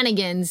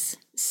shenanigans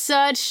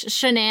of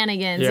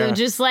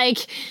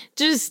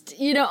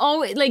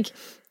always, like,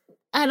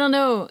 I don't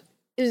know.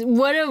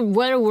 what a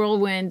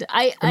whirlwind.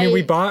 I mean,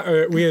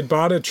 we had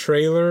bought a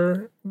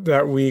trailer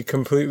that we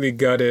completely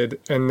gutted,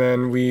 and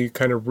then we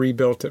kind of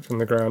rebuilt it from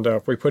the ground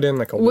up. We put in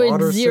like a water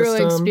system. With zero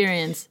system.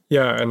 experience.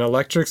 Yeah, an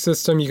electric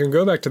system. You can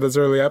go back to those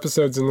early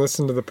episodes and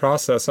listen to the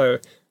process. I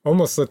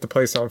almost lit the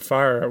place on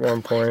fire at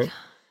one point.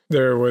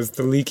 There was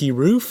the leaky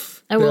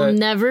roof. I will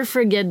never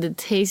forget the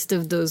taste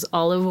of those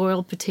olive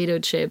oil potato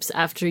chips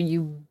after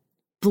you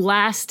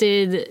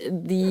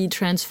blasted the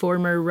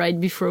transformer right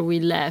before we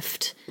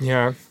left.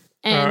 Yeah.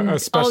 And a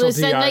all of a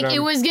sudden, item. like,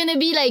 it was going to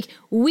be like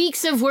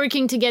weeks of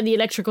working to get the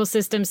electrical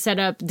system set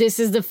up. This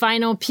is the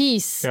final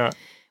piece. Yeah.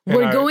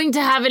 We're going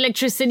to have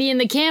electricity in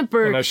the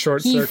camper. And I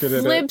short-circuited it.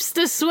 He flips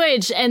the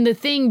switch and the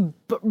thing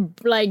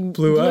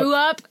blew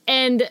up.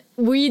 And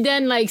we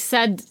then like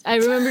sat, I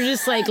remember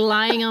just like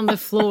lying on the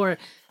floor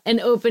and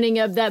opening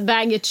up that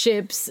bag of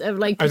chips of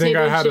like potato I think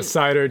I had chips. a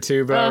cider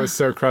too, but I was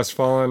so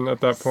crestfallen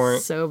at that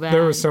point. So bad.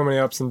 There were so many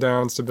ups and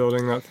downs to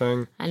building that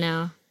thing. I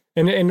know.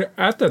 And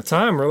at the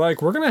time, we're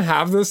like, we're going to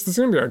have this. This is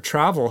going to be our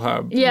travel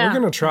hub. Yeah. We're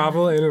going to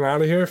travel in and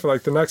out of here for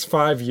like the next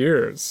 5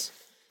 years.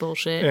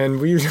 Bullshit.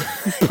 And I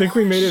think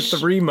we made it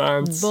 3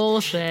 months.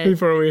 Bullshit.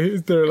 Before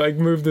they're like,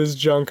 move this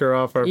junker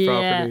off our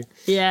property.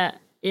 Yeah.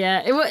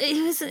 It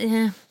was.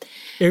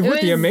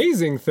 The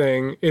amazing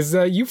thing is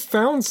that you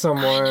found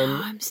someone. I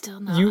know, I'm still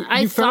not. You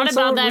I thought found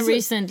about that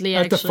recently,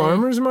 at actually. the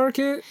farmer's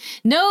market?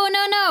 No.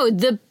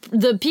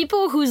 The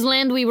people whose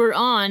land we were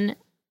on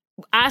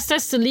asked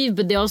us to leave,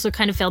 but they also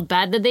kind of felt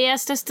bad that they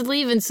asked us to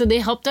leave, and so they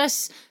helped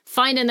us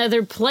find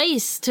another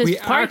place to park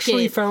it. We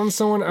actually found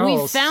someone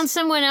else. We found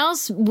someone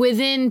else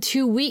within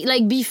 2 weeks,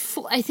 like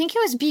before. I think it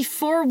was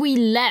before we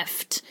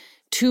left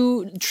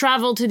to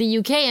travel to the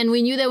UK, and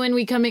we knew that when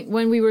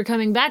we were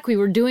coming back, we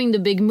were doing the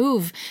big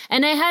move.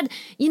 And I had,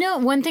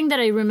 one thing that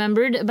I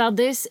remembered about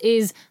this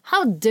is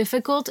how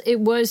difficult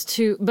it was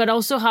but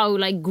also how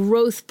like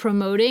growth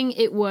promoting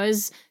it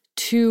was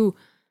to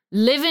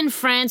live in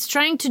France,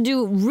 trying to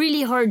do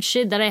really hard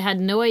shit that I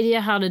had no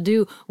idea how to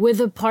do with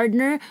a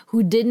partner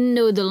who didn't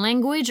know the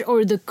language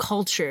or the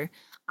culture.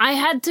 I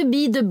had to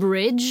be the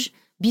bridge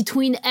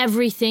between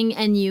everything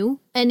and you.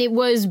 And it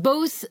was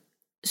both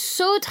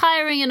so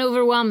tiring and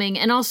overwhelming.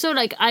 And also,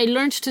 like, I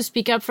learned to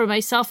speak up for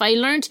myself. I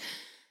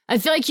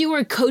feel like you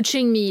were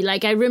coaching me.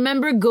 Like, I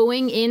remember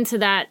going into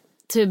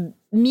to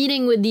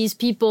meeting with these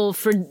people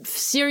for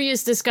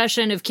serious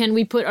discussion of, can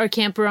we put our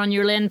camper on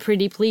your land,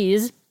 pretty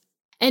please?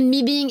 And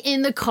me being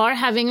in the car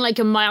having like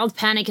a mild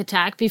panic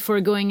attack before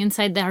going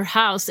inside their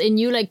house, and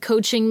you like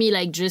coaching me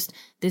like, just,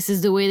 this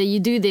is the way that you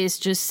do this,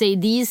 just say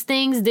these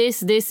things,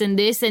 this, and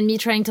this, and me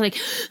trying to like,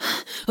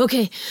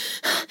 okay,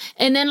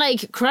 and then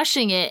like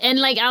crushing it. And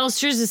like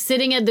Alistair's is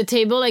sitting at the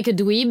table like a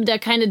dweeb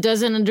that kind of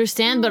doesn't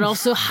understand, but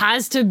also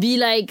has to be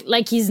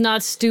like he's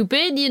not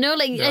stupid,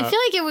 like, yeah. I feel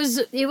like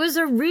it was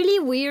a really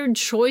weird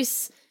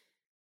choice.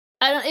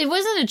 It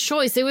wasn't a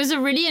choice. It was a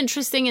really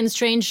interesting and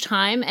strange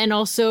time. And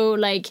also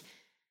like,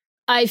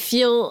 I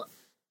feel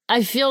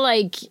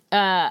like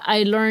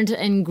I learned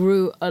and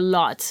grew a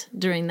lot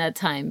during that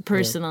time,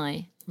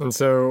 personally. Yeah. And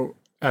so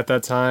at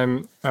that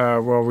time,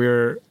 while we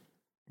were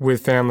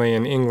with family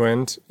in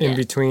England, in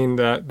between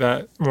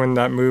that when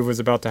that move was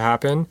about to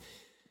happen,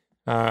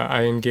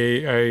 I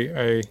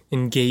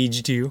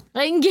engaged you.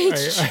 I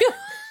engaged you.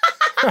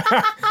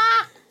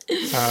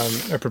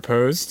 I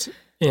proposed.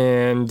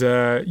 And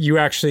you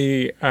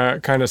actually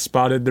kind of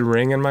spotted the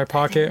ring in my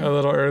pocket a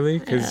little early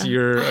because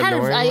you're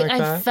annoying like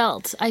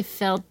that. I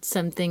felt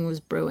something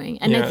was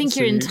brewing. And I think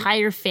your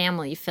entire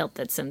family felt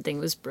that something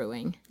was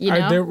brewing.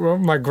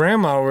 My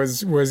grandma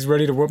was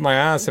ready to whoop my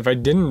ass if I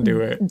didn't do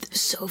it.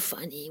 So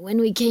funny. When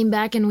we came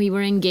back and we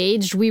were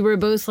engaged, we were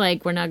both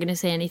like, we're not going to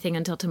say anything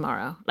until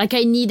tomorrow. Like,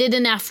 I needed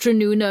an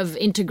afternoon of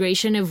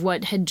integration of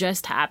what had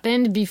just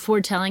happened before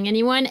telling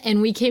anyone.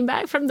 And we came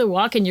back from the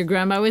walk and your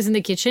grandma was in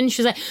the kitchen.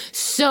 She was like,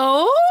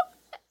 so?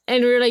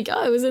 And we were like,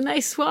 oh, it was a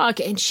nice walk.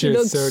 And she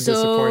looked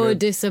so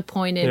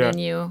disappointed in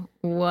you.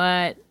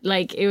 What?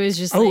 Like, it was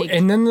just like... Oh,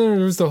 and then there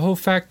was the whole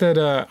fact that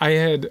I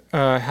had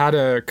had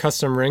a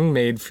custom ring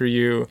made for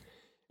you.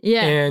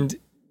 Yeah. And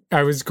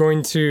I was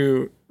going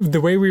to...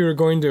 The way we were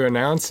going to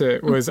announce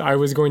it was I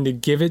was going to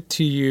give it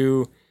to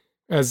you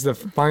as the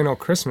final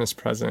Christmas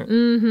present.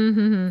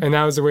 Mm-hmm. And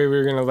that was the way we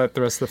were going to let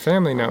the rest of the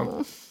family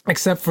know.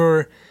 Except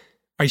for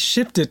I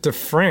shipped it to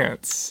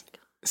France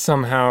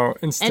somehow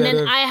instead of... And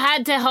then I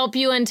had to help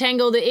you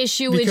untangle the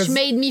issue, which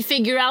made me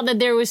figure out that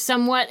there was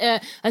somewhat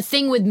a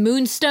thing with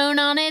Moonstone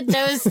on it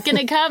that was going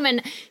to come.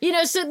 And,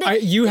 so...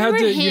 You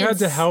had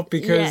to help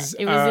because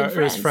it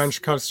was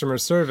French customer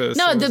service.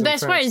 No, the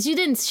best part is you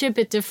didn't ship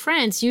it to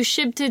France. You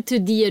shipped it to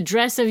the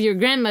address of your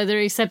grandmother,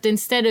 except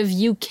instead of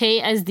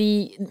UK as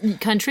the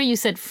country, you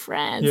said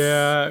France.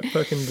 Yeah, I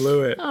fucking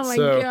blew it. Oh my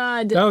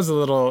God. That was a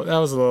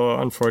little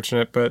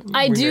unfortunate, but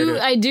I do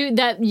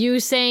that.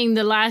 You saying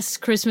the last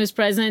Christmas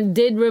present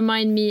did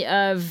remind me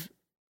of,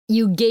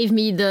 you gave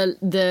me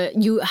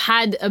you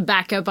had a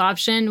backup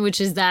option,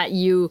 which is that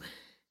you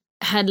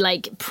had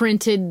like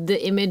printed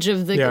the image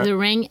of the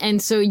ring,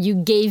 and so you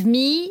gave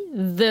me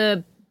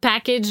the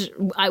package.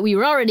 We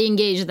were already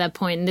engaged at that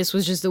point, and this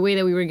was just the way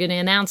that we were going to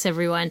announce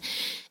everyone.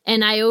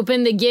 And I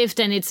opened the gift,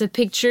 and it's a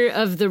picture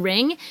of the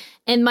ring,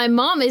 and my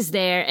mom is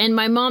there, and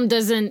my mom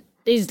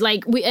is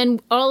like, and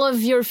all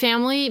of your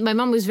family, my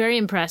mom was very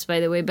impressed,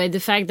 by the way, by the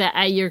fact that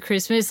at your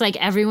Christmas, like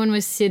everyone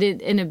was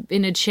seated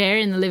in a chair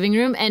in the living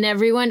room, and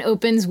everyone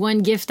opens one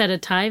gift at a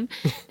time,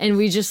 and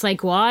we just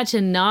like watch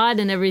and nod,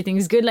 and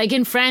everything's good. Like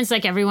in France,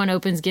 like everyone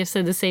opens gifts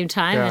at the same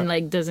time and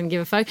like doesn't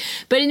give a fuck.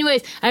 But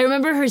anyways, I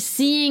remember her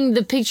seeing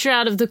the picture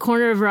out of the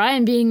corner of her eye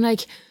and being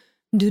like,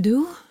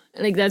 Doudou?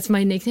 Like that's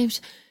my nickname.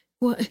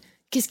 What?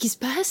 Qu'est-ce qui se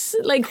passe?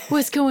 Like,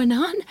 what's going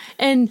on?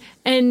 And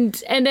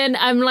then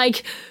I'm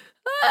like,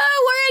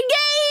 we're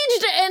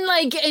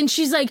engaged, and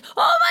she's like,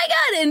 oh my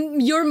god,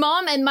 and your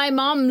mom and my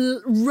mom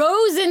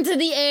rose into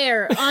the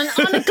air on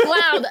a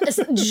cloud,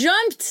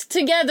 jumped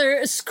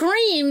together,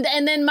 screamed,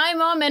 and then my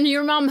mom and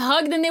your mom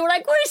hugged, and they were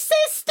like, we're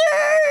sisters.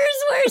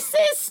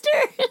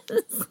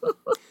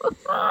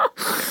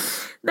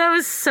 That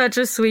was such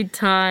a sweet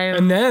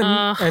time.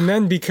 And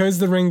then because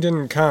the ring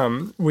didn't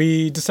come,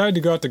 we decided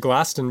to go out to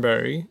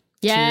Glastonbury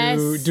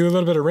to do a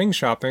little bit of ring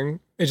shopping.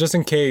 Just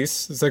in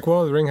case. It's like,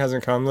 well, the ring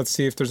hasn't come. Let's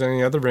see if there's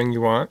any other ring you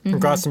want. Mm-hmm.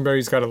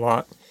 Glastonbury's got a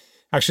lot.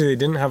 Actually, they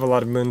didn't have a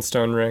lot of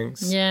moonstone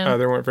rings. Yeah.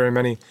 There weren't very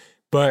many.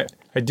 But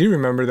I do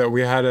remember that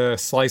we had a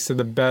slice of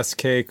the best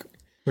cake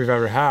we've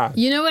ever had.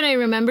 You know what I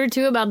remember,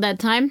 too, about that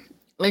time?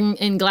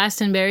 In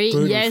Glastonbury?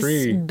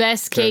 Gluten-free. Yes,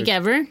 best cake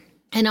ever.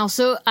 And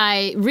also,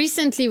 I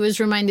recently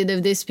was reminded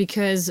of this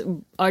because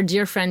our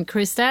dear friend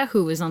Krista,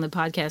 who was on the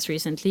podcast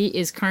recently,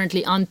 is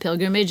currently on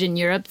pilgrimage in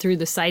Europe through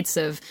the sites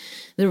of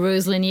the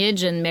Rose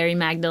lineage and Mary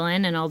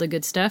Magdalene and all the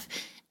good stuff.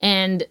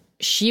 And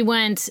she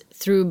went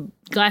through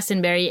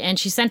Glastonbury and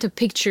she sent a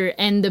picture,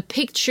 and the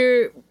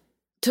picture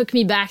took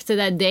me back to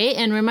that day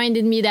and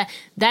reminded me that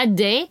that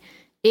day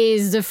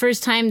is the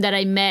first time that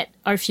I met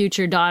our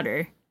future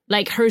daughter.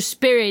 Like her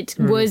spirit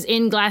was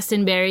in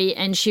Glastonbury,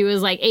 and she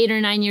was like 8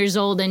 or 9 years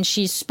old, and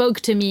she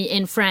spoke to me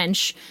in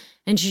French,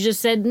 and she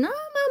just said, "No,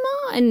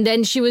 mama," and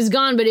then she was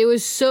gone. But it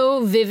was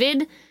so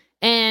vivid,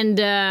 and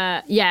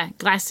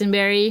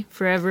Glastonbury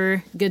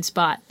forever, good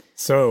spot.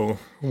 So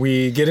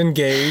we get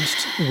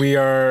engaged. We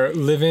are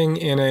living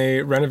in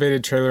a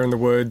renovated trailer in the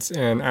woods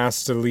and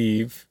asked to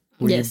leave.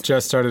 We've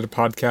just started a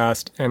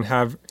podcast and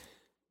have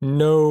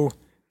no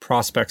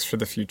prospects for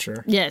the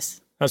future.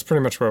 Yes, that's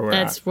pretty much where we're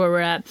at. That's where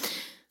we're at.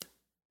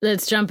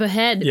 Let's jump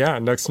ahead. Yeah,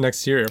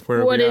 next year.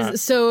 Where are we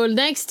at? So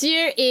next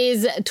year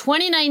is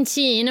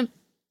 2019,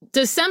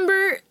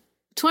 December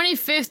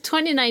 25th,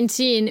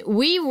 2019.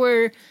 We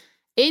were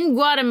in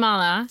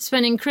Guatemala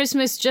spending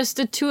Christmas, just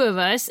the two of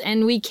us,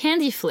 and we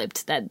candy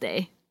flipped that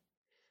day.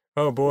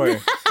 Oh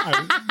boy.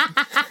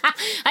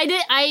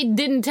 I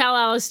didn't tell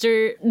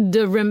Alistair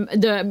the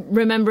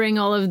remembering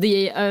all of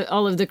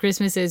the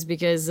Christmases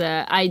because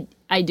I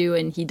do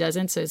and he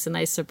doesn't, so it's a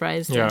nice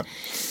surprise.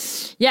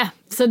 Yeah,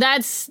 so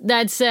that's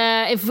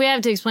if we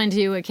have to explain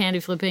to you what candy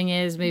flipping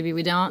is, maybe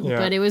we don't. Yeah.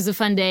 But it was a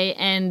fun day,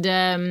 and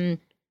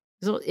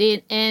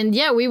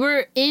we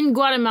were in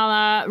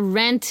Guatemala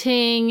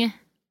renting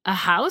a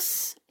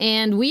house,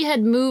 and we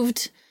had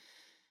moved.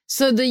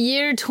 So the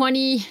year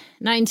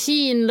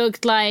 2019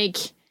 looked like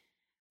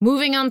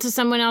moving onto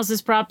someone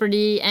else's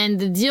property, and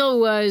the deal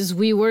was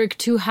we work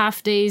 2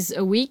 half days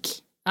a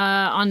week.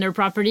 On their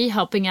property,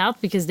 helping out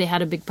because they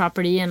had a big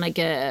property and like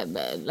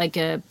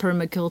a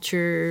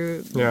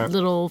permaculture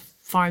little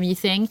farmy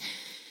thing.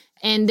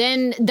 And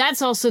then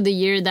that's also the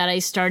year that I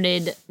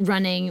started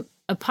running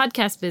a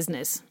podcast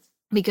business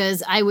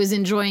because I was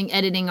enjoying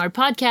editing our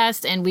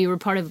podcast and we were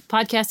part of a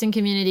podcasting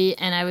community.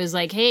 And I was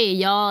like, hey,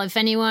 y'all, if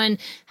anyone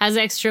has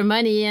extra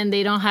money and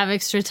they don't have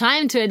extra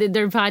time to edit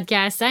their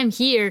podcast, I'm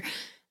here.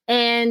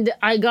 And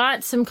I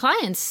got some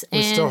clients.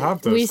 We still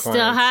have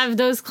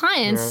those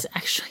clients. Yeah.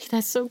 Actually,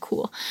 that's so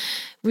cool.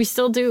 We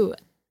still do.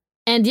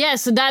 And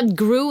so that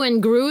grew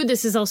and grew.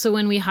 This is also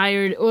when we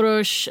hired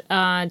Orosh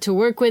to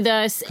work with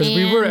us.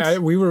 Because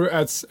we were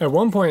at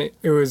one point,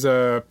 it was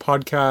a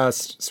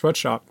podcast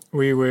sweatshop.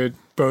 We would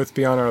both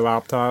be on our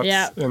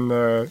laptops in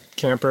the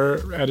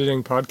camper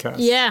editing podcasts.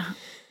 Yeah.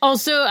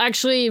 Also,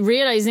 actually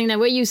realizing that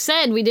what you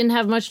said, we didn't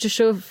have much to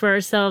show for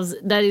ourselves.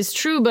 That is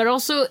true. But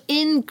also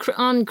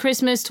on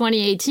Christmas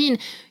 2018,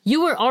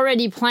 you were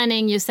already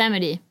planning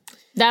Yosemite.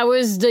 That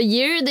was the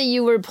year that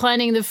you were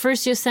planning the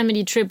first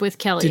Yosemite trip with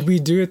Kelly. Did we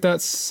do it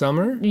that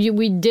summer?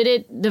 We did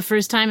it the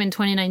first time in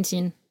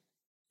 2019.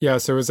 Yeah,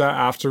 so was that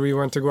after we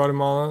went to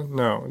Guatemala?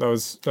 No, that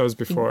was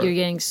before. You're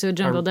getting so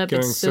jumbled up.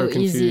 It's so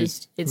easy.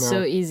 It's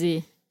so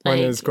easy. When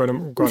is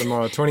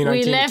Guatemala?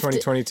 2019 to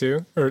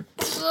 2022? Or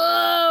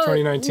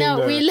 2019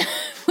 No,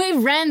 we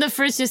ran the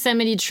first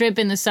Yosemite trip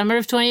in the summer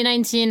of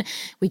 2019.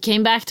 We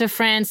came back to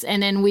France,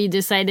 and then we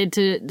decided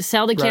to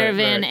sell the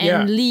caravan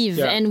and leave.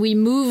 Yeah. And we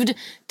moved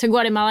to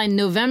Guatemala in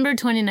November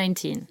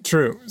 2019.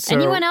 True. So,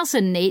 anyone else a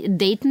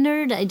date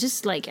nerd?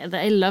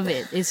 I love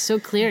it. It's so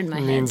clear in my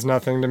head. It means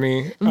nothing to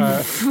me.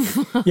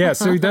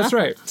 So that's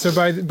right. So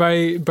by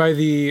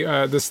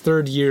the this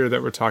third year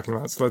that we're talking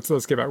about, so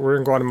let's get back. We're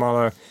in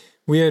Guatemala.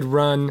 We had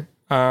run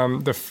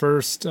the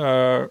first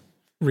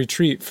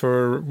retreat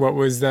for what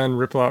was then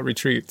Ripple Out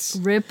Retreats.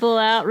 Ripple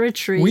Out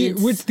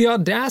Retreats. With the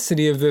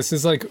audacity of this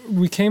is like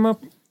we came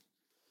up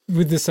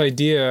with this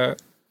idea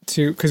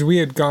because we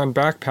had gone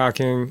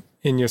backpacking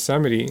in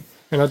Yosemite,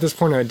 and at this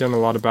point I had done a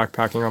lot of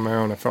backpacking on my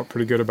own. I felt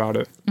pretty good about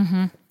it,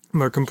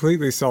 but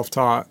completely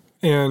self-taught,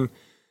 and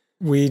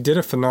we did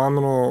a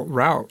phenomenal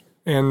route.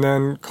 And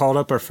then called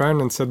up our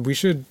friend and said we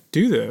should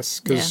do this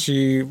because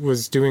she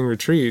was doing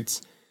retreats.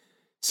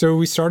 So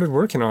we started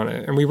working on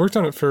it, and we worked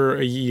on it for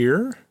a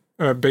year.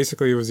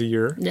 Basically, it was a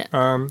year. Yeah.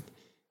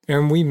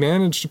 And we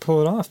managed to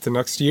pull it off. The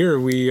next year,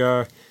 we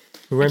went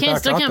back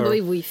out can't there.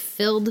 believe we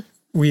filled.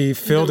 We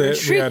filled it.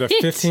 Retreat. We had a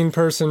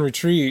 15-person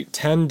retreat,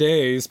 10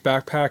 days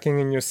backpacking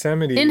in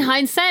Yosemite. In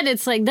hindsight,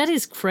 it's like that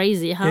is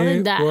crazy. How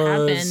did that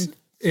happen?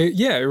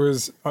 It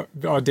was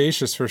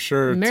audacious for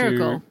sure.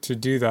 Miracle. To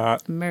do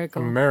that.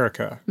 Miracle.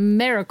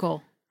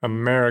 America.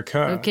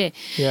 Okay.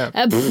 Yeah.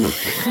 But we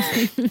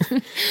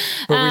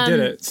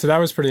did it. So that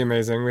was pretty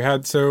amazing. We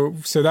had so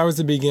that was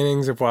the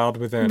beginnings of Wild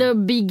Within. The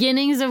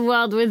beginnings of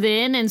Wild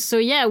Within. And so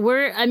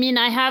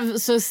I have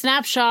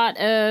snapshot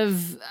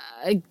of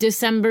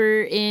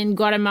December in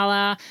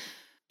Guatemala.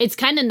 It's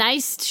kind of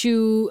nice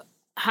to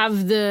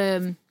have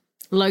the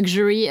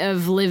luxury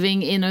of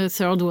living in a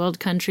third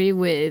world country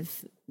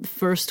with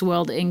first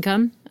world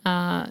income.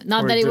 Not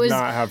that it was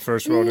not have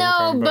first world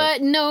income. But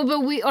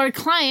our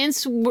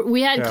clients,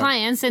 we had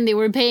clients and they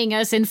were paying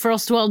us in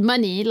first world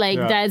money. Like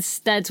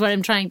that's what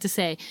I'm trying to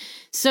say.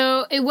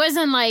 So it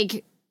wasn't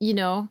like,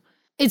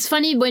 it's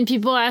funny when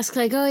people ask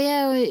like, oh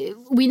yeah,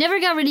 we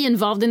never got really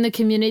involved in the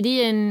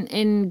community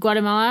in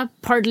Guatemala,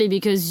 partly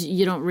because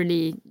you don't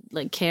really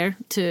like care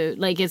to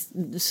like it's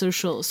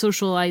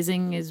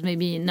socializing is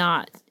maybe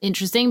not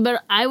interesting,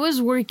 but I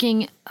was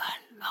working a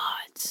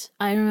lot.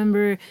 I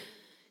remember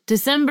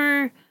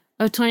December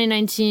of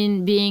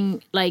 2019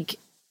 being like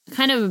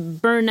kind of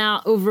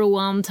burnout,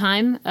 overwhelmed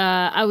time.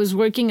 I was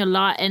working a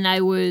lot, and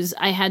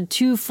I had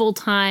 2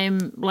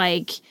 full-time,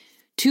 like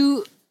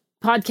 2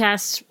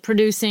 podcast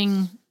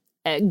producing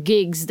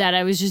gigs that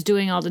I was just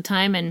doing all the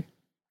time. And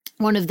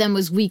one of them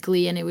was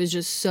weekly, and it was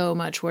just so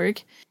much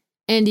work.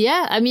 And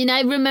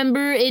I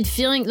remember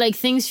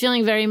things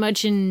feeling very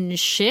much in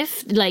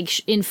shift,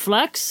 like in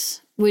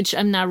flux, which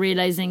I'm now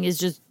realizing is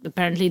just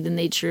apparently the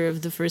nature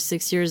of the first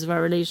 6 years of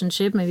our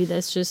relationship. Maybe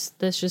that's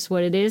just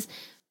what it is.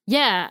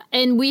 Yeah.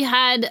 And we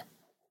had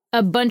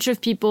a bunch of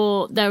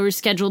people that were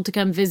scheduled to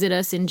come visit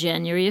us in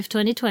January of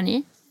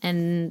 2020.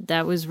 And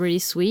that was really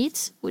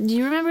sweet. Do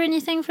you remember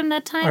anything from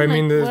that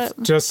time?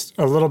 Just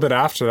a little bit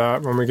after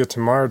that, when we get to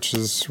March,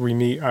 is we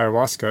meet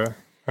ayahuasca.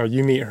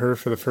 You meet her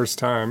for the first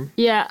time.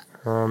 Yeah.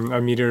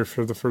 I meet her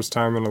for the first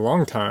time in a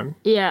long time.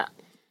 Yeah.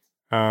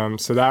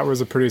 So that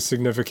was a pretty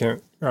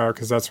significant,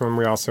 because that's when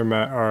we also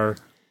met our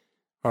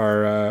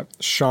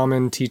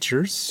shaman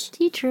teachers.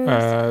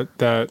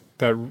 That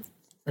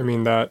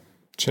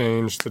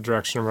changed the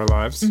direction of our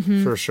lives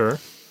for sure.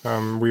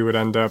 We would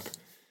end up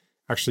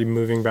actually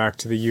moving back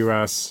to the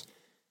U.S.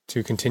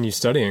 to continue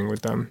studying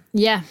with them.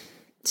 Yeah.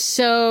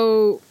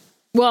 So,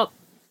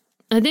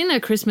 I think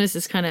that Christmas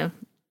is kind of,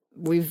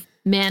 we've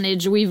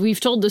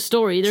told the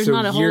story. There's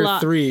not a whole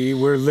lot. Year 3,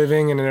 we're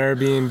living in an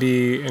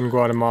Airbnb in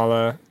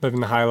Guatemala,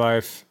 living the high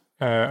life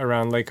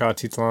around Lake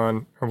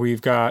Atitlan.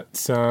 We've got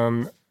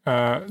some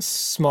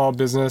small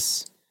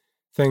business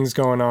things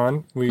going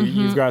on.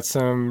 You've got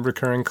some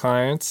recurring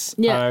clients.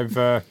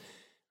 Yeah.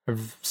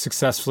 I've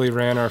successfully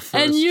ran our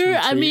first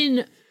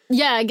retreat.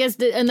 I guess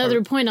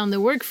another point on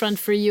the work front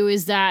for you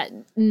is that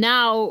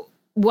now,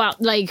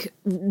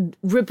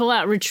 Ripple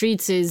Out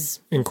Retreats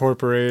is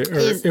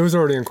incorporated. It was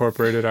already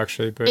incorporated,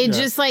 actually. But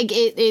just like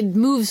it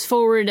moves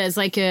forward as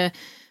like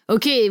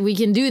okay, we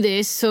can do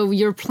this. So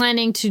you're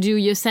planning to do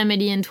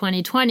Yosemite in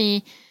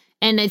 2020,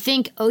 and I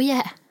think,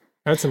 I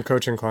had some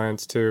coaching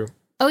clients too.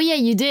 Oh yeah,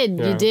 you did.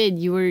 Yeah. You did.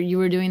 You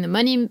were doing the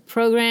money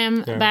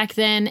program back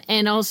then,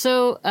 and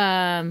also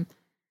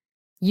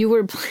you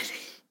were planning.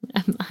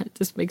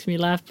 This makes me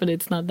laugh, but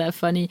it's not that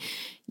funny.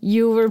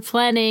 You were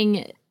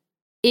planning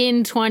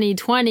in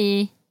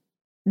 2020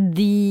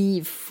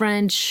 the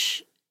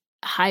French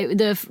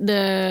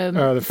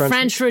the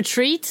French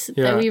retreat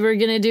that we were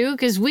gonna do,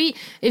 because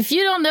if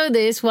you don't know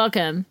this,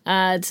 welcome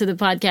to the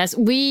podcast.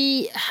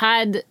 We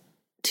had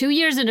 2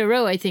 years in a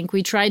row, I think,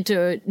 we tried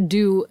to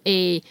do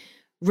a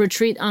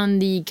retreat on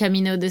the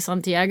Camino de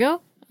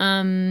Santiago,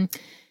 and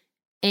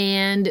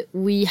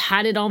we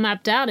had it all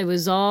mapped out. It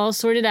was all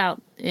sorted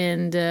out,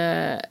 and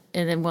then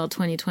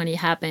 2020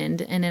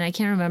 happened, and then I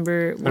can't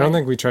remember. I don't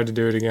think we tried to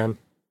do it again.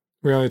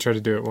 We only tried to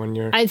do it 1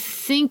 year. I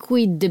think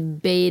we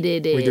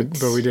debated it.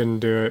 But we didn't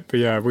do it. But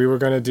yeah, we were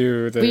going to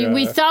do the...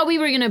 We thought we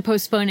were going to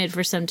postpone it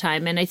for some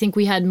time, and I think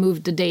we had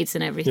moved the dates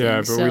and everything.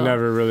 Yeah, but we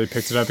never really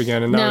picked it up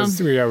again. And that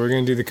was, we're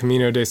going to do the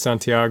Camino de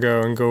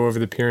Santiago and go over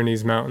the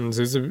Pyrenees Mountains.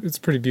 It's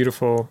pretty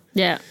beautiful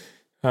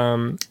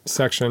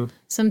section.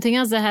 Something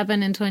else that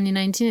happened in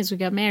 2019 is we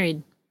got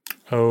married.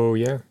 Oh,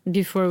 yeah.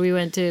 Before we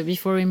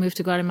moved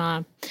to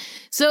Guatemala.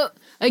 So,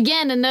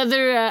 again,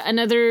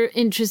 another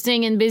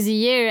interesting and busy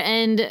year.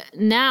 And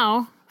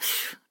now,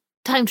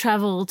 time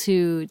travel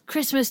to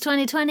Christmas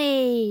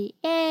 2020.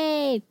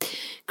 Yay!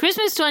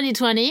 Christmas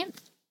 2020,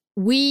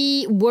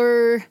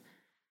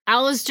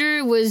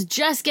 Alistair was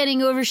just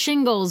getting over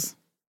shingles.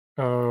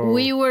 Oh.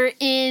 We were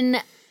in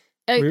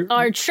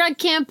our truck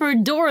camper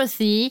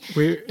Dorothy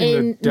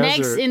in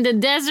the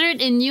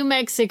desert in New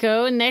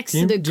Mexico next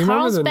to the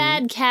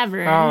Carlsbad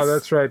Caverns. Oh,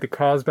 that's right, the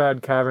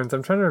Carlsbad Caverns.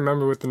 I'm trying to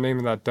remember what the name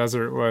of that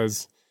desert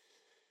was.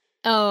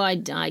 Oh, I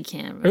can't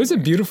remember. It was a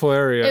beautiful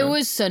area. It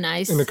was so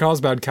nice. And the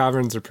Carlsbad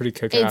Caverns are pretty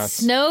kick-ass.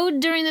 It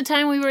snowed during the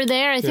time we were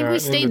there. I think we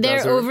stayed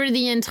there over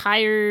the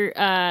entire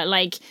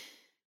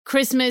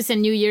Christmas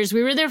and New Year's.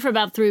 We were there for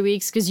about 3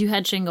 weeks because you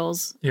had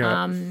shingles.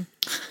 Yeah.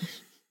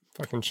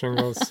 Fucking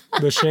shingles.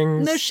 The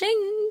shings. The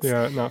shings.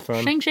 Yeah, not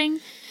fun. Shing.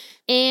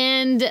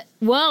 And,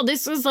 well,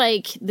 this was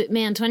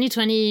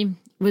 2020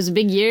 was a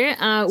big year.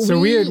 So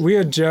we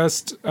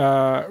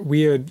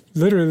had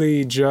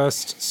literally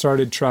just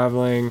started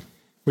traveling.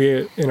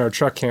 In our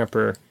truck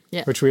camper,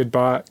 which we had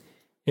bought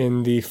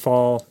in the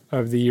fall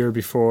of the year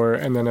before,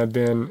 and then had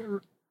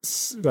been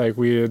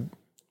we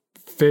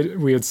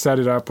had set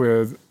it up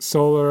with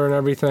solar and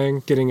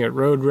everything, getting it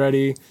road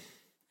ready,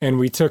 and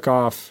we took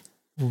off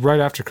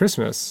right after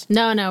Christmas.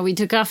 No, we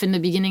took off in the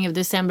beginning of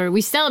December. We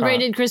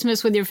celebrated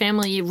Christmas with your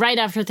family right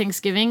after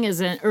Thanksgiving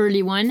as an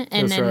early one,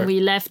 and then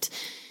we left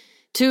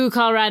to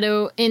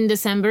Colorado in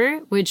December,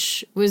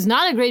 which was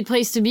not a great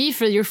place to be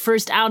for your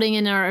first outing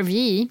in an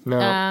RV.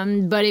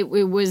 No. But it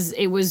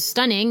was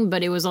stunning,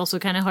 but it was also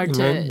kind of hard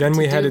to. Then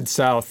we headed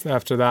south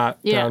after that,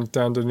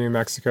 down to New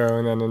Mexico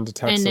and then into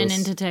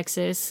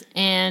Texas.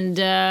 And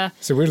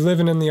so we're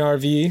living in the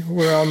RV.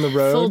 We're on the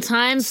road. Full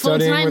time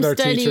studying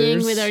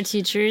with our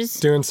teachers.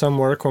 Doing some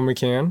work when we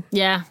can.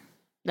 Yeah.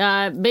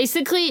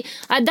 Basically,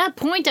 at that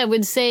point, I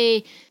would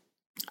say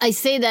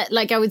that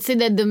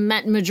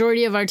the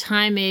majority of our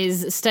time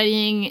is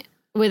studying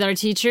with our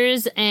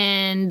teachers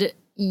and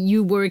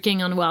you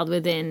working on Wild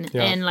Within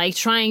and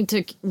trying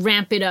to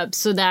ramp it up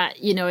so that,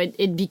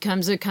 it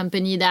becomes a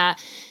company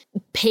that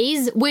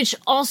pays, which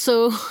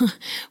also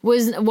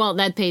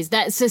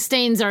that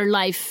sustains our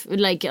life,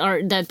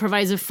 that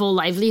provides a full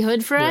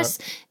livelihood for us.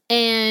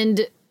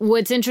 And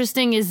what's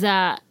interesting is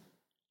that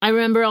I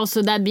remember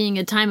also that being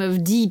a time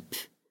of deep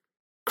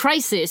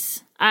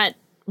crisis at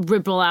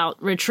Ripple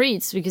Out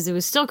Retreats, because it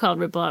was still called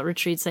Ripple Out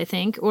Retreats, I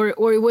think, or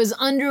it was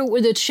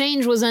the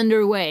change was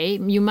underway.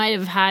 You might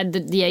have had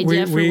the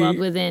idea for Wild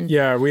Within.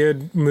 Yeah, we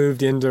had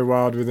moved into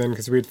Wild Within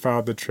because we had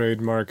filed the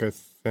trademark, I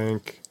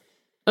think.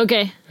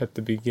 Okay. At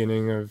the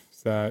beginning of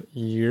that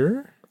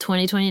year.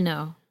 2020,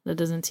 no, that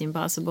doesn't seem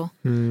possible.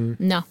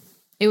 No,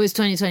 it was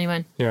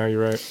 2021. Yeah,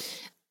 you're right.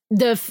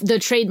 The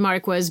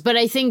trademark was, but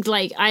I think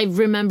I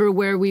remember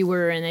where we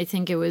were, and I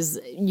think it was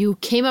you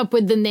came up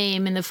with the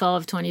name in the fall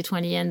of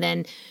 2020, and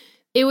then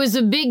it was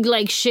a big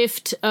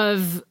shift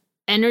of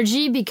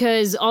energy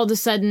because all of a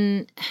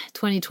sudden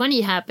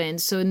 2020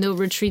 happened, so no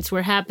retreats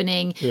were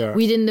happening. Yeah.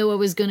 We didn't know what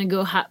was going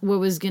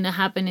to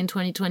happen in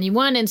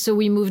 2021, and so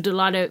we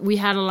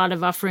had a lot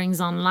of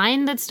offerings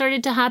online that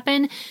started to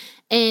happen,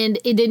 and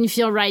it didn't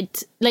feel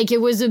right.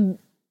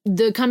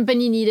 The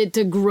company needed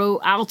to grow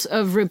out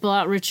of Ripple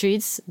Out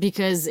Retreats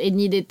because it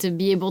needed to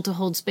be able to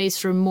hold space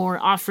for more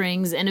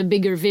offerings and a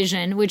bigger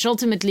vision, which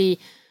ultimately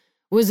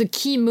was a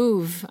key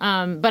move.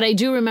 But I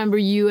do remember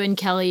you and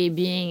Kelly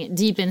being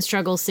deep in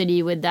Struggle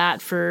City with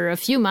that for a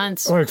few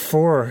months.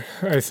 4,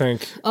 I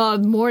think.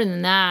 More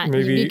than that.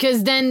 Maybe.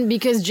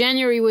 Because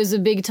January was a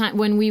big time.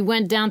 When we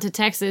went down to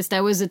Texas,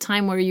 that was a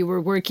time where you were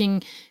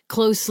working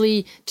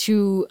closely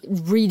to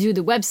redo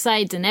the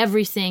website and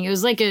everything. It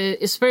was like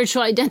a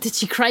spiritual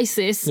identity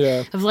crisis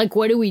of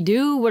what do we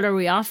do? What are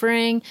we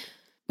offering?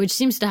 Which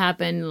seems to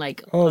happen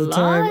all the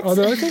time.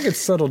 Although I think it's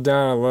settled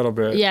down a little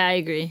bit. Yeah, I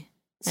agree.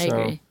 I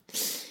agree.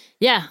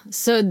 Yeah,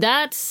 so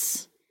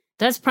that's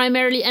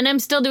primarily, and I'm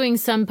still doing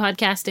some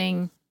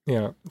podcasting.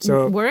 Yeah,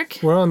 so work.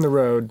 We're on the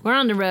road.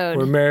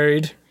 We're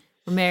married.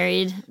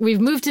 We've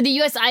moved to the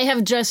U.S. I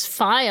have just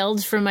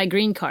filed for my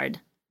green card.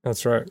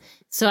 That's right.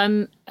 So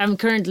I'm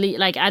currently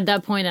at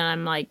that point,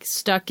 and I'm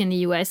stuck in the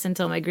U.S.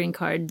 until my green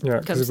card comes through. Yeah,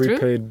 because we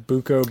paid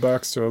buco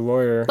bucks to a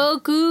lawyer.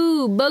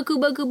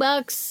 Boku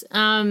bucks.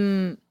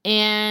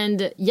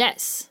 And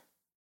yes,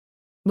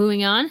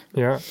 moving on.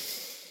 Yeah.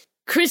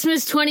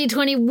 Christmas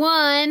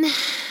 2021,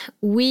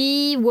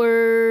 we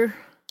were...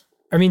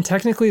 I mean,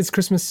 technically it's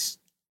Christmas...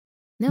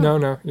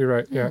 No, you're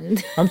right. Yeah.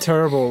 I'm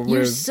terrible with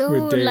dates.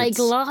 You're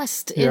so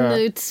lost in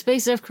the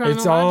space of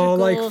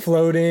chronological. It's all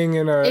floating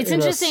in a It's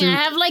interesting. I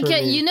have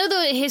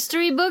the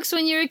history books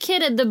when you're a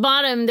kid at the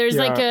bottom, there's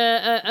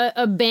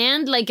a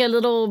band, a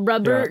little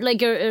rubber,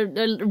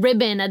 a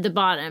ribbon at the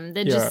bottom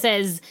that just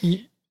says...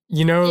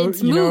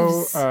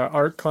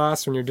 art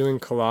class when you're doing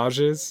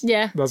collages?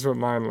 Yeah. That's what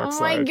mine looks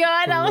like. Oh my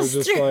God, I was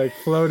just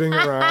floating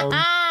around.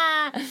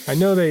 I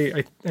know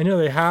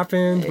they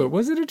happened, but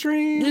was it a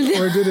dream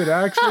or did it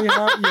actually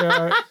happen?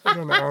 Yeah, I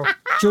don't know.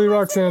 Julie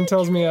Roxanne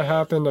tells me it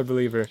happened. I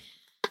believe her.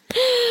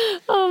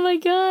 Oh my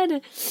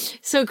God.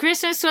 So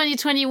Christmas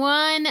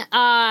 2021,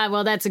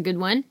 well, that's a good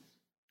one.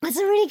 That's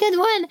a really good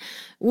one.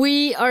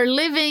 We are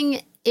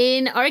living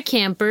in our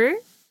camper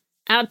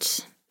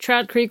at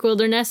Trout Creek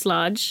Wilderness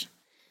Lodge.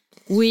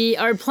 We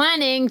are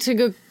planning to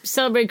go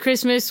celebrate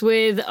Christmas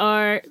with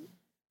our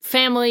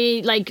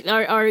family, like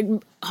our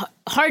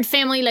hard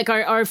family, like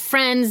our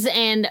friends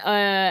and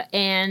our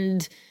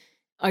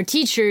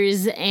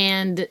teachers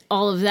and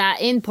all of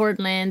that in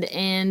Portland.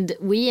 And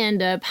we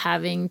end up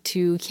having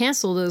to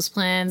cancel those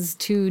plans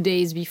 2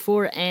 days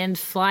before and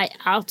fly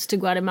out to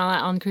Guatemala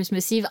on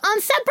Christmas Eve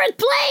on separate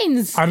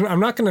planes. I'm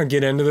not going to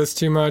get into this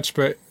too much,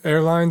 but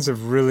airlines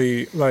have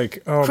really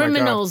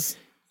criminals. My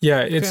God.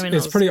 Yeah,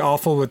 it's pretty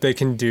awful what they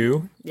can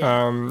do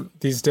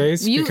these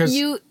days.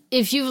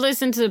 If you've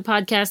listened to the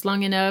podcast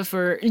long enough,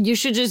 or you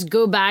should just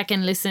go back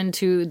and listen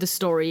to the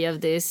story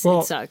of this.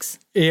 Well, it sucks.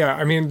 Yeah,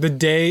 I mean,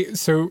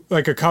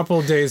 a couple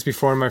of days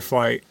before my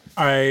flight,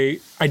 I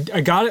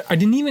got it. I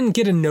didn't even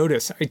get a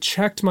notice. I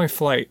checked my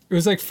flight. It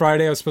was like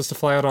Friday. I was supposed to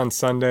fly out on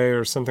Sunday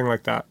or something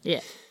like that.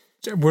 Yeah.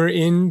 We're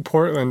in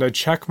Portland. I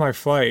check my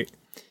flight.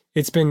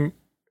 It's been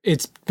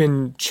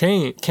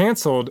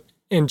canceled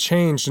and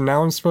changed, and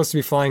now I'm supposed to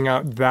be flying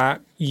out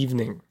that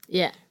evening.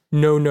 Yeah.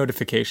 No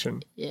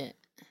notification. Yeah.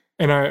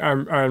 And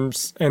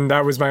and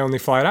that was my only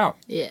flight out.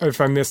 Yeah. If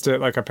I missed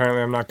it, like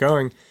apparently I'm not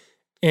going.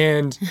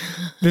 And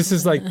this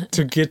is like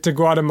to get to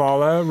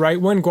Guatemala, right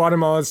when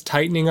Guatemala's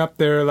tightening up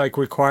their like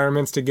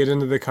requirements to get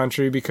into the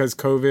country because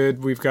COVID,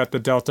 we've got the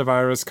Delta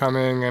virus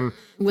coming and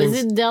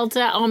it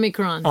Delta?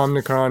 Omicron.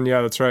 Omicron,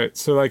 yeah, that's right.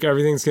 So like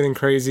everything's getting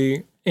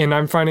crazy. And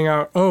I'm finding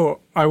out,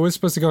 I was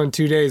supposed to go in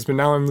 2 days, but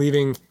now I'm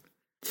leaving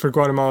for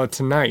Guatemala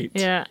tonight.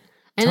 Yeah.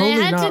 And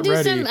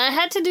totally I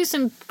had to do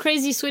some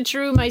crazy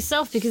switcheroo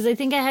myself because I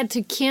think I had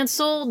to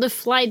cancel the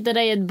flight that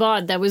I had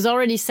bought that was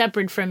already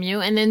separate from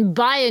you and then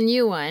buy a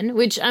new one,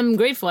 which I'm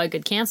grateful I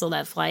could cancel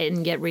that flight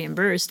and get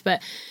reimbursed.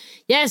 But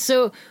yeah,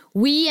 so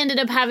we ended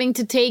up having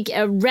to take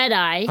a red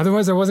eye.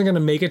 Otherwise, I wasn't going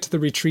to make it to the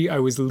retreat I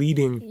was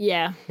leading.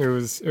 Yeah. It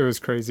was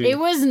crazy. It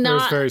was not. It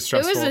was very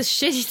stressful. It was a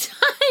shitty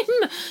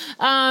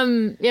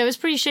time. Yeah, it was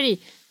pretty shitty.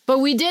 But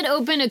we did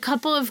open a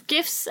couple of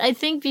gifts, I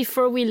think,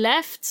 before we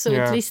left. So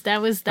at least that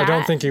was that. I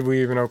don't think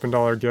we even opened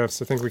all our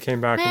gifts. I think we came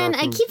back and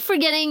I keep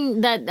forgetting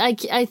that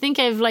I think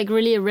I've like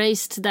really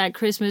erased that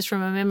Christmas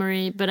from my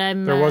memory, but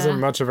there wasn't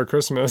much of a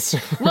Christmas.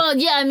 Well,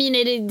 yeah, I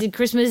mean, the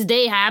Christmas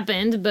Day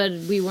happened, but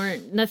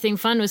nothing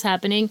fun was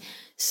happening.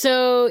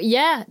 So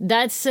yeah,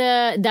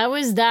 that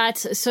was that.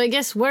 So I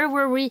guess where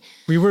were we?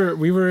 We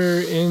were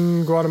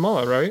in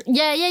Guatemala, right?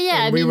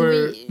 Yeah. And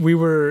we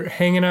were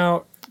hanging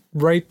out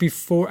right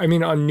before. I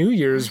mean, on New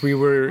Year's we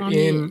were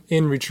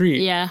in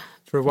retreat. Yeah.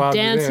 For a while.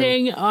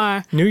 Dancing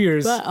our New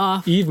Year's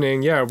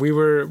evening. Yeah, we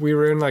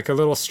were in like a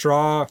little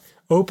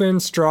open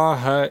straw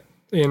hut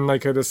in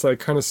like this like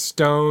kind of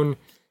stone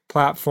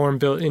platform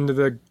built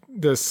into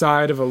the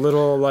side of a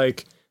little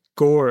like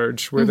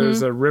gorge where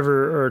there's a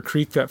river or a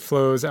creek that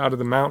flows out of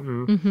the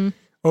mountain,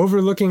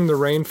 overlooking the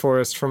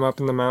rainforest from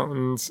up in the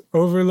mountains,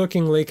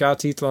 overlooking Lake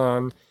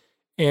Atitlan,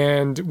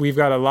 and we've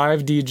got a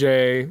live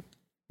DJ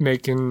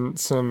making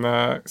some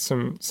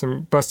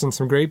busting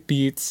some great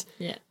beats.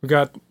 Yeah, we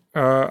got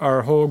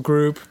our whole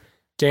group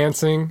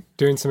dancing,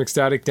 doing some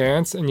ecstatic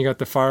dance, and you got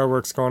the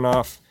fireworks going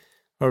off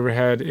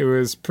overhead. It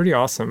was pretty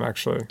awesome,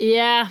 actually.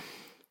 Yeah.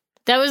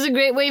 That was a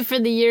great way for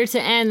the year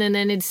to end, and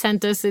then it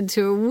sent us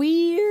into a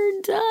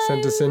weird time.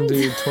 Sent us into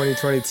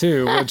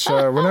 2022, which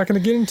we're not going to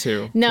get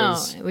into.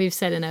 No, we've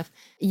said enough.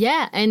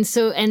 Yeah, and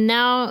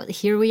now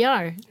here we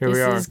are. This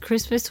is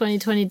Christmas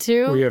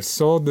 2022. We have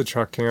sold the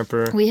truck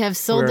camper.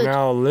 We're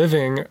now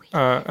living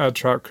at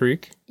Trout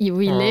Creek.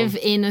 We live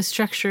in a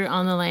structure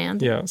on the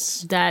land.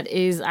 Yes. That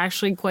is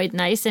actually quite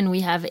nice, and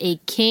we have a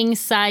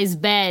king-size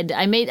bed.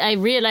 I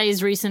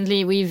realized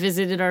recently we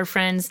visited our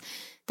friends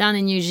down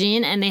in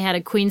Eugene, and they had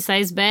a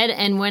queen-size bed,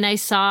 and when I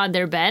saw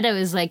their bed, I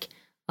was like,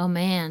 oh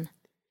man,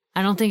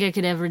 I don't think I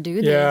could ever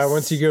do this. Yeah,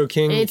 once you go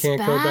king, you can't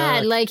go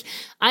back. Like,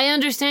 I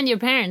understand your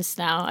parents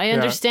now. I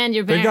understand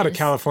your parents. They've got a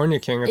California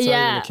king. It's not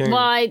even a king.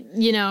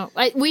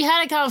 Well, we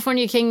had a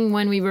California king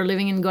when we were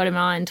living in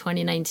Guatemala in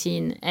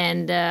 2019,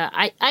 and a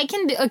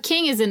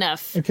king is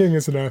enough. A king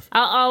is enough.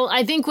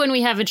 I think when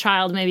we have a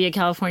child, maybe a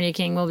California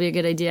king will be a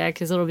good idea,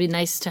 because it'll be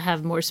nice to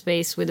have more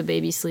space with a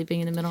baby sleeping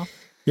in the middle.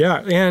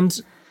 Yeah,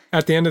 and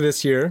at the end of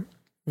this year,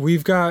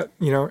 we've got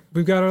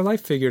our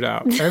life figured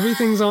out.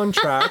 Everything's on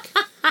track.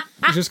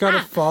 You just got to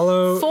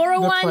follow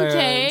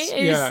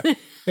 401k. Yeah,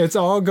 it's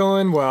all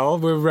going well.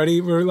 We're ready.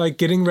 We're like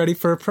getting ready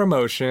for a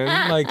promotion.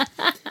 Like,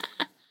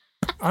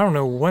 I don't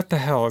know what the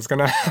hell is going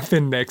to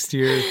happen next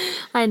year.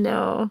 I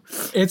know.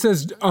 It's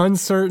as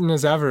uncertain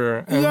as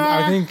ever. And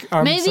I think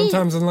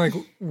sometimes I'm like,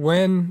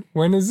 when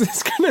is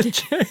this going to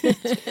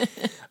change?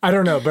 I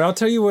don't know. But I'll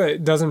tell you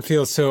what doesn't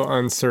feel so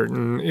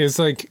uncertain is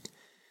like,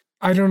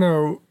 I don't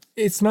know.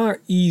 It's not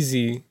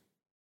easy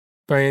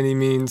by any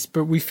means,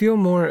 but we feel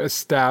more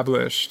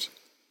established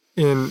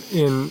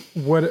in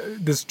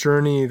what this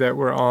journey that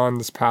we're on,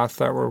 this path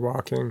that we're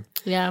walking.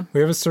 Yeah.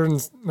 We have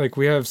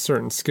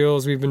certain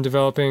skills we've been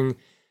developing.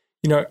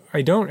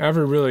 I don't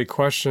ever really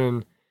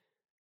question.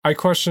 I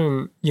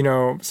question,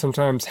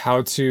 sometimes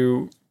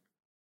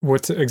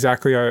what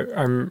exactly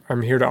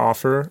I'm here to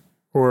offer,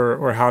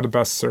 or how to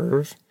best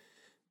serve,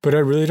 but I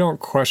really don't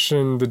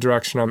question the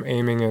direction I'm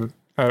aiming in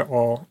at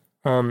all.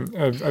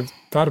 I've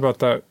thought about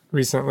that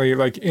recently,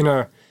 like in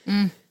a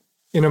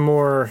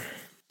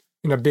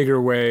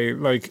bigger way.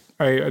 Like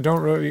I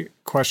don't really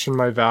question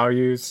my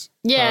values.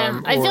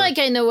 Yeah, I feel like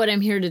I know what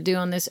I'm here to do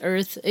on this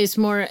earth. It's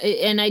more,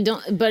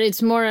 but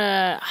it's more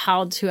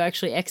how to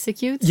actually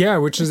execute. Yeah,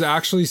 which is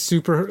actually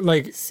super,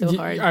 like, so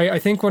hard. I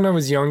think when I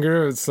was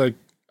younger, it's like,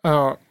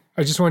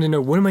 I just wanted to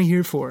know, what am I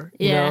here for?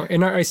 Yeah.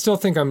 And I still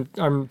think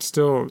I'm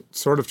still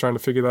sort of trying to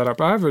figure that out.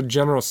 But I have a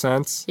general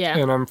sense,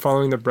 and I'm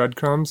following the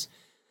breadcrumbs.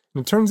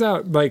 And it turns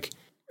out, like,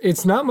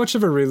 it's not much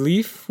of a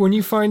relief when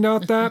you find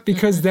out that,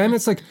 because then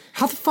it's like,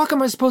 how the fuck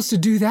am I supposed to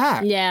do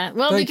that? Yeah,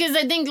 well, like, because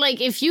I think, like,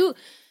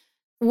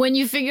 when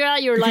you figure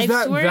out your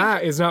life's work...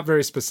 that is not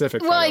very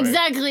specific. Well,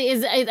 exactly.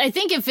 I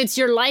think if it's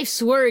your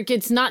life's work,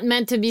 it's not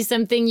meant to be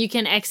something you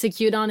can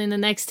execute on in the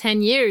next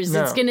 10 years.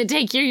 No. It's going to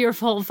take you your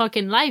whole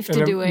fucking life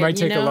to do it. It might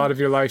take a lot of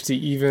your life to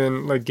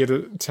even, like,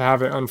 to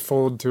have it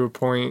unfold to a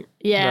point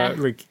that,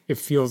 like, it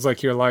feels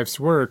like your life's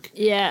work.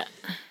 Yeah.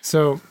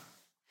 So,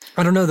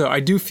 I don't know, though. I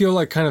do feel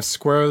like kind of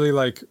squarely,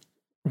 like,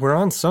 we're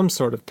on some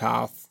sort of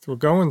path. We're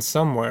going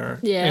somewhere.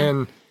 Yeah.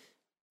 And...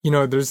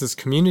 there's this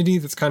community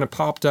that's kind of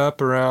popped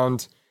up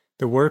around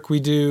the work we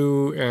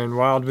do and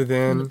Wild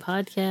Within. And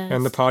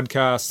the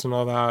podcast. And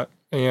all that.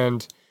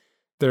 And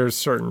there's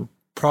certain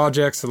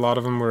projects, a lot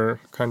of them we're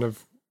kind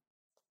of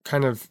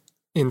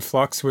in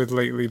flux with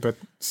lately, but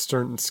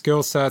certain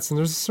skill sets, and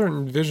there's a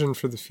certain vision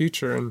for the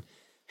future. And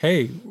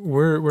hey,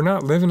 we're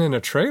not living in a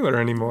trailer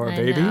anymore,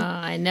 baby.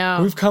 I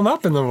know. We've come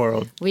up in the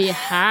world. We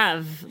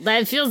have.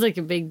 That feels like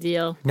a big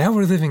deal. Now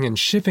we're living in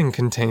shipping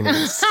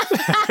containers.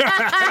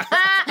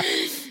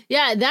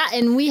 Yeah,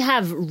 and we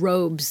have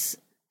robes.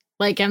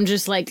 Like, I'm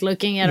just, like,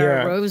 looking at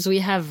our robes. We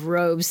have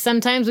robes.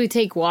 Sometimes we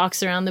take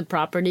walks around the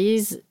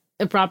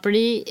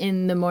property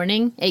in the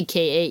morning,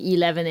 aka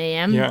 11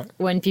 a.m.,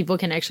 when people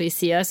can actually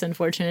see us,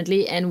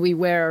 unfortunately, and we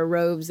wear our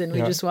robes and we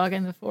just walk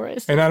in the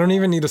forest. And I don't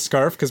even need a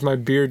scarf because my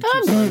beard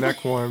keeps my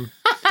neck warm.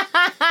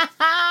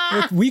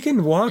 Like, we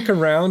can walk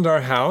around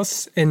our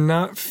house and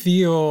not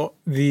feel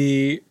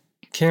the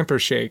camper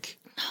shake.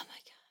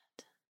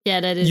 Yeah,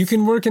 that is. You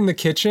can work in the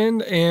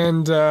kitchen,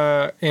 and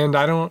I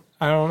don't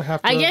have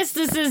to. I guess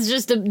this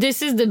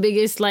is the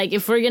biggest, like,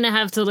 if we're gonna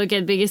have to look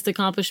at biggest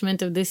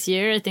accomplishment of this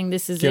year, I think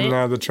this is Getting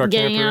out of the truck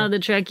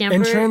camper.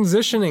 And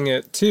transitioning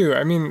it too.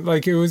 I mean,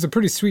 like, it was a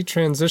pretty sweet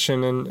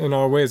transition in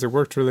all ways. It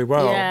worked really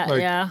well.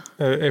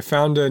 I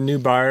found a new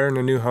buyer and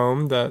a new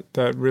home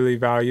that really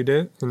valued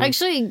it. And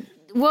actually,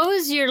 what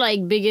was your,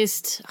 like,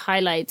 biggest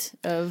highlight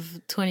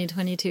of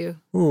 2022?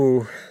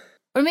 Ooh.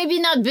 Or maybe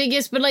not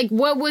biggest, but, like,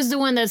 what was the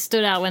one that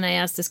stood out when I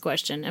asked this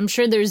question? I'm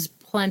sure there's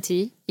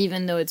plenty,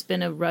 even though it's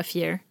been a rough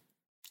year.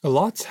 A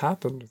lot's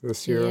happened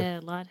this year. Yeah,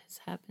 a lot has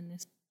happened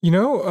this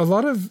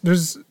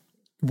year.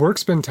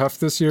 Work's been tough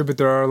this year, but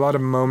there are a lot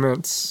of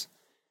moments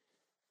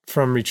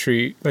from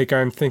retreat. Like,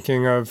 I'm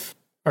thinking of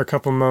a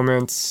couple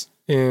moments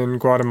in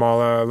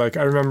Guatemala. Like,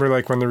 I remember,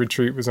 like, when the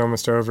retreat was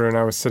almost over and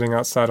I was sitting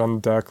outside on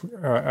the deck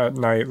at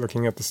night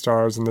looking at the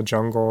stars in the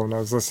jungle, and I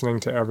was listening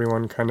to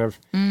everyone kind of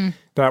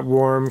that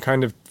warm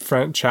kind of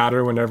friend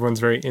chatter when everyone's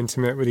very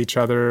intimate with each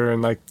other,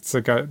 and, like, it's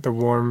like the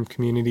warm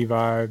community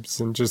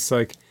vibes, and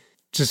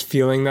just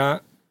feeling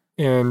that,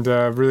 and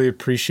really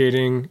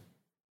appreciating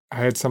I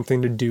had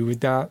something to do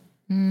with that.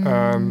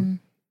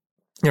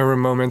 There were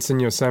moments in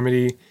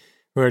Yosemite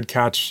where I'd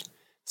catch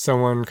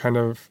someone kind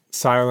of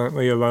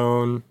silently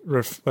alone,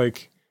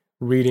 like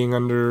reading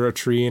under a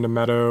tree in a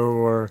meadow,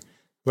 or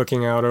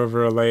looking out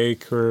over a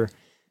lake, or,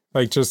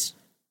 like, just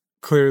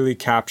clearly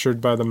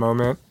captured by the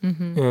moment.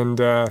 And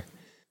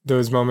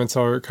those moments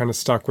are kind of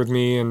stuck with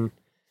me, and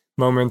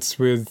moments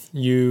with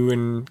you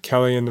and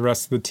Kelly and the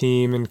rest of the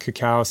team and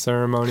cacao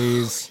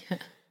ceremonies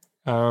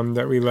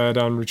that we led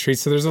on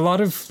retreats. So there's a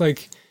lot of,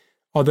 like,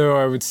 although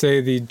I would say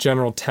the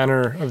general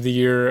tenor of the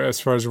year as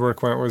far as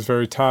work went was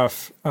very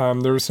tough,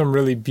 there were some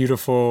really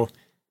beautiful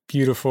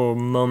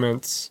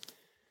moments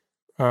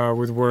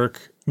with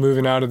work,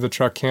 moving out of the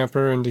truck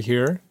camper into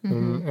here,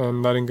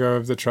 and letting go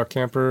of the truck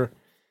camper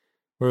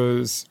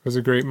was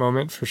a great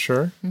moment for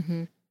sure.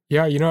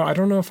 Yeah, I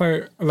don't know if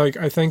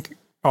I think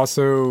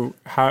also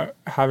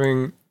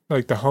having,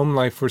 like, the home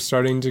life we're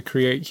starting to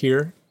create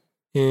here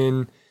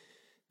in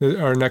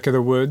our neck of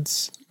the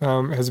woods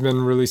has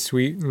been really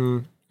sweet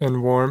and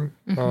warm.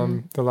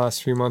 The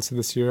last few months of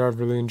this year, I've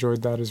really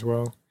enjoyed that as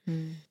well.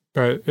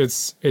 But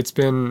it's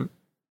been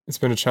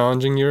a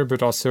challenging year,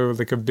 but also,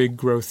 like, a big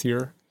growth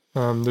year.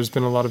 There's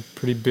been a lot of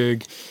pretty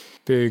big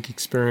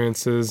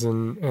experiences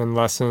and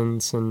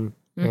lessons, and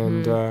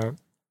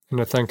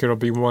I think it'll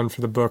be one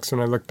for the books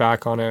when I look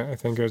back on it. I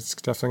think it's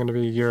definitely going to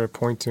be a year I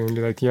point to and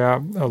be like,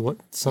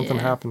 something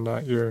happened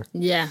that year.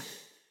 Yeah,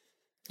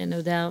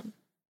 no doubt.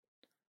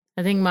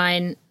 I think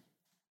mine,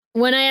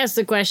 when I asked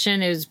the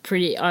question, it was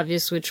pretty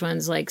obvious which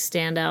ones, like,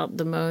 stand out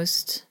the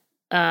most.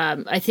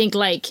 I think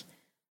like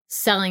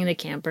selling the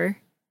camper.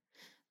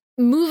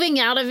 Moving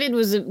out of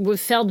it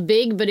felt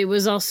big, but it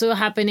was also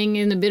happening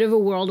in a bit of a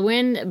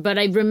whirlwind. But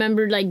I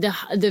remember like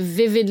the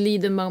vividly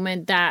the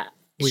moment that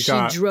she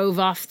drove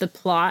off the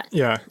plot.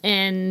 Yeah.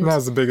 And that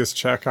was the biggest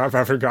check I've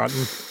ever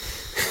gotten.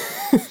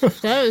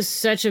 That was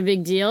such a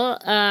big deal.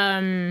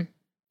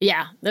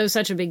 Yeah, that was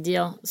such a big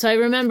deal. So I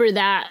remember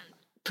that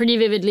pretty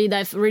vividly.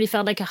 That really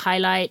felt like a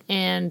highlight.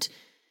 And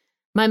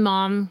my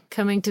mom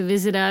coming to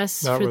visit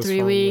us for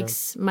 3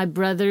 weeks. Yeah. My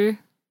brother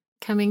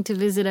coming to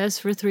visit us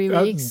for 3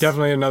 weeks.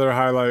 Definitely another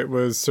highlight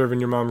was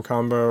serving your mom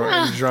combo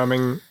and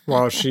drumming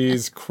while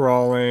she's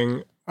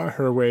crawling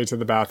her way to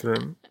the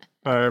bathroom.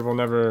 I will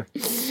never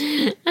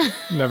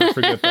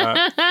forget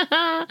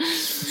that.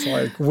 It's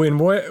like, in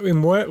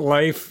what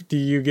life do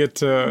you get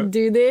to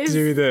do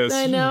this?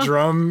 I know.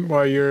 Drum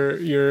while your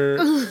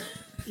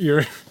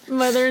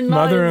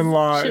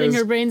mother-in-law shitting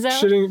her brains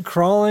out,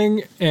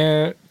 crawling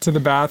to the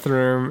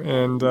bathroom,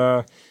 and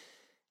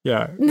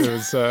it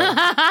was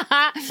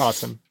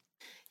awesome.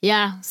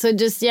 Yeah, so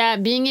just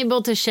being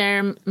able to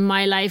share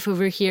my life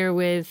over here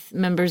with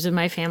members of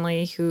my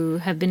family who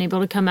have been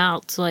able to come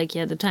out. So like,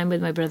 the time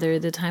with my brother,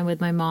 the time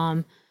with my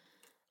mom.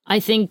 I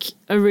think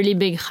a really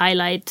big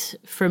highlight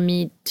for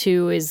me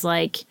too is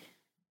like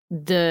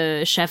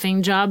the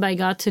chefing job I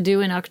got to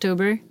do in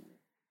October.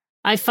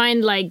 I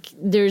find like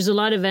there's a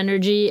lot of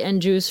energy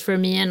and juice for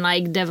me in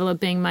like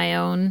developing my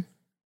own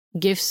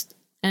gifts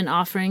and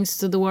offerings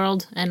to the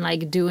world and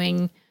like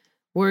doing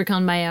work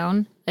on my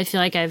own. I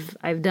feel like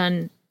I've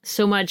done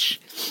so much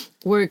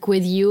work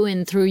with you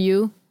and through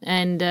you,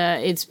 and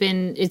it's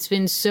been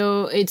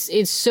so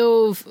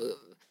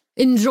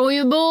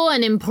enjoyable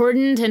and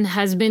important, and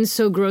has been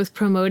so growth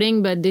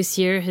promoting. But this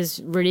year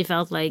has really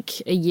felt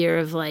like a year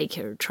of like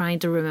trying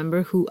to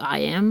remember who I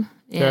am.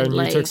 And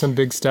you took some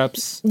big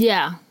steps.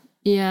 Yeah.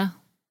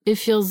 It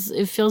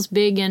feels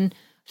big, and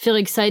feel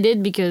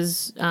excited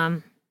because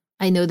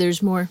I know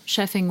there's more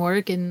chefing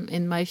work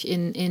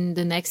in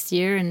the next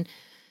year, and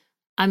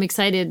I'm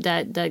excited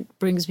that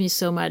brings me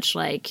so much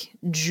like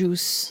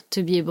juice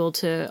to be able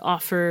to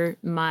offer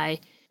my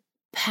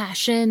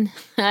passion.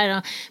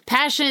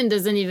 Passion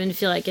doesn't even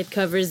feel like it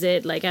covers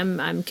it. Like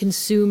I'm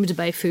consumed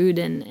by food,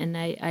 and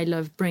I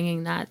love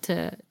bringing that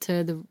to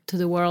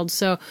the world.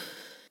 So,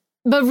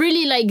 but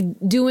really like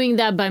doing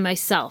that by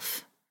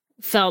myself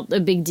felt a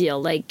big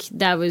deal. Like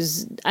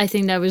I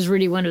think that was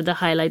really one of the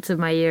highlights of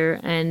my year,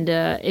 and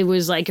it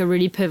was like a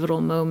really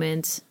pivotal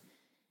moment.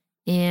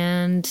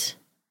 And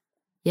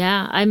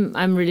yeah,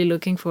 I'm really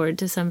looking forward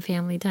to some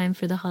family time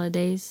for the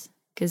holidays,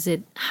 because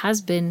it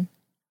has been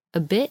a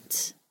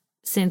bit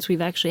since we've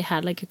actually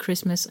had like a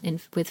Christmas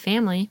with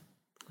family.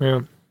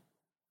 Yeah.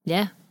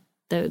 Yeah.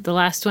 The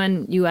last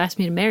one, you asked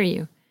me to marry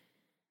you.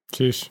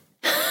 Sheesh.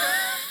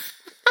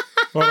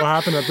 What will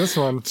happen at this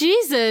one?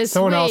 Jesus.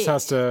 Someone else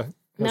has to.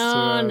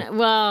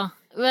 Well,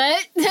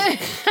 what?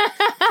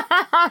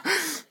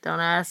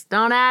 Don't ask.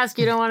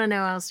 You don't want to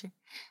know, Alistair.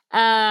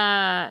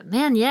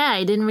 Man,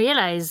 I didn't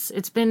realize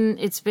it's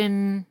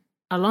been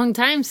a long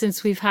time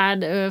since we've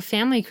had a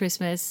family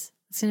Christmas.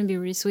 It's gonna be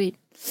really sweet.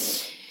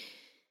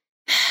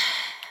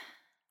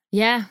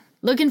 Yeah,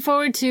 looking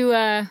forward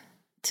to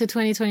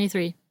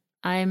 2023.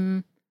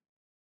 I'm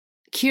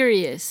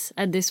curious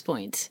at this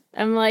point.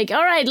 I'm like,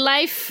 all right,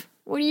 life,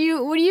 what do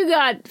you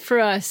got for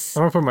us?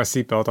 I'm gonna put my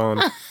seatbelt on.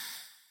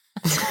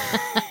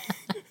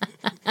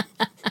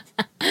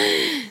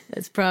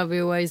 That's probably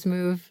a wise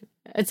move.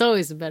 It's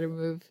always a better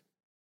move.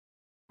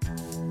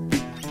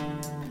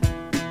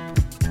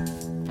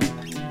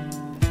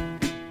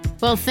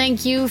 Well,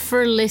 thank you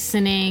for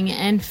listening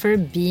and for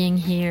being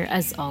here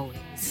as always.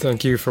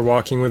 Thank you for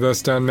walking with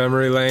us down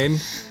memory lane.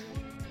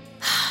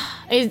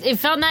 It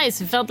felt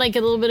nice. It felt like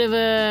a little bit of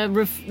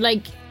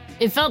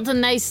it felt a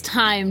nice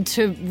time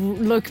to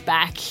look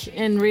back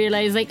and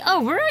realize like,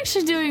 oh, we're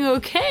actually doing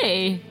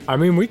okay. I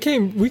mean, we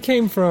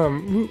came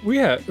from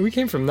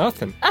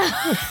nothing.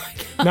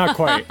 Not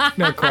quite.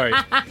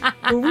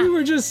 But we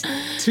were just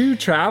two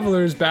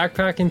travelers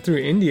backpacking through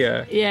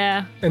India.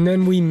 Yeah. And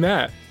then we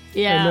met.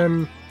 Yeah.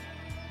 And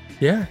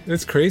then,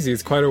 it's crazy.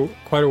 It's quite a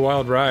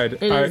wild ride.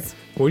 It is.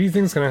 What do you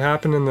think is going to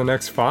happen in the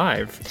next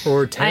 5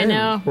 or 10 I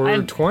know.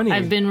 or 20?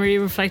 I've been really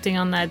reflecting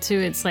on that too.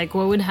 It's like,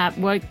 what would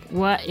happen?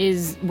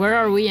 Where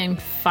are we in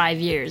 5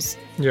 years?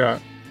 Yeah.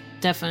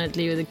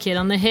 Definitely with a kid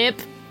on the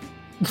hip.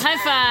 High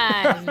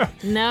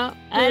five. No.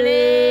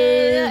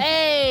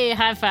 Hey,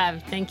 high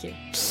five. Thank you.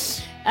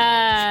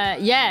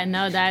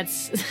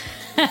 That's...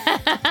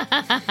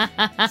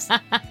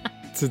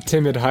 It's a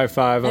timid high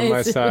five on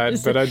my side,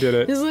 but I did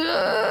it. It's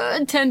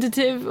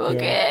tentative.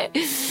 Okay.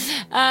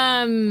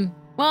 Yeah.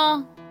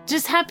 Well,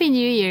 just Happy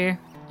New Year,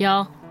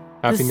 y'all.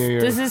 Happy New Year.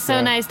 This is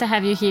so nice to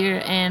have you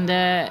here, and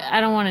I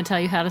don't want to tell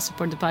you how to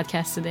support the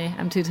podcast today.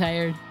 I'm too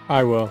tired.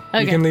 I will.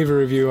 Okay. You can leave a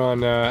review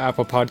on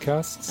Apple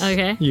Podcasts.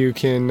 Okay. You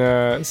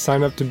can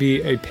sign up to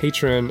be a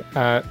patron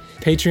at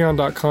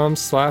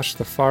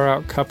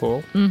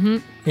patreon.com/thefaroutcouple. Mm-hmm.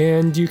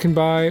 And you can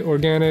buy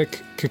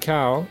organic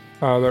cacao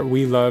that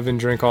we love and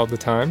drink all the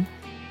time.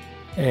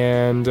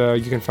 And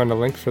you can find a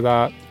link for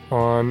that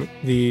on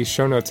the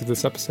show notes of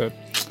this episode.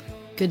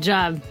 Good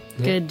job.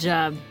 Good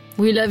job.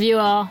 We love you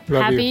all.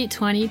 Happy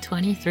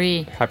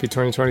 2023. Happy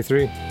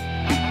 2023.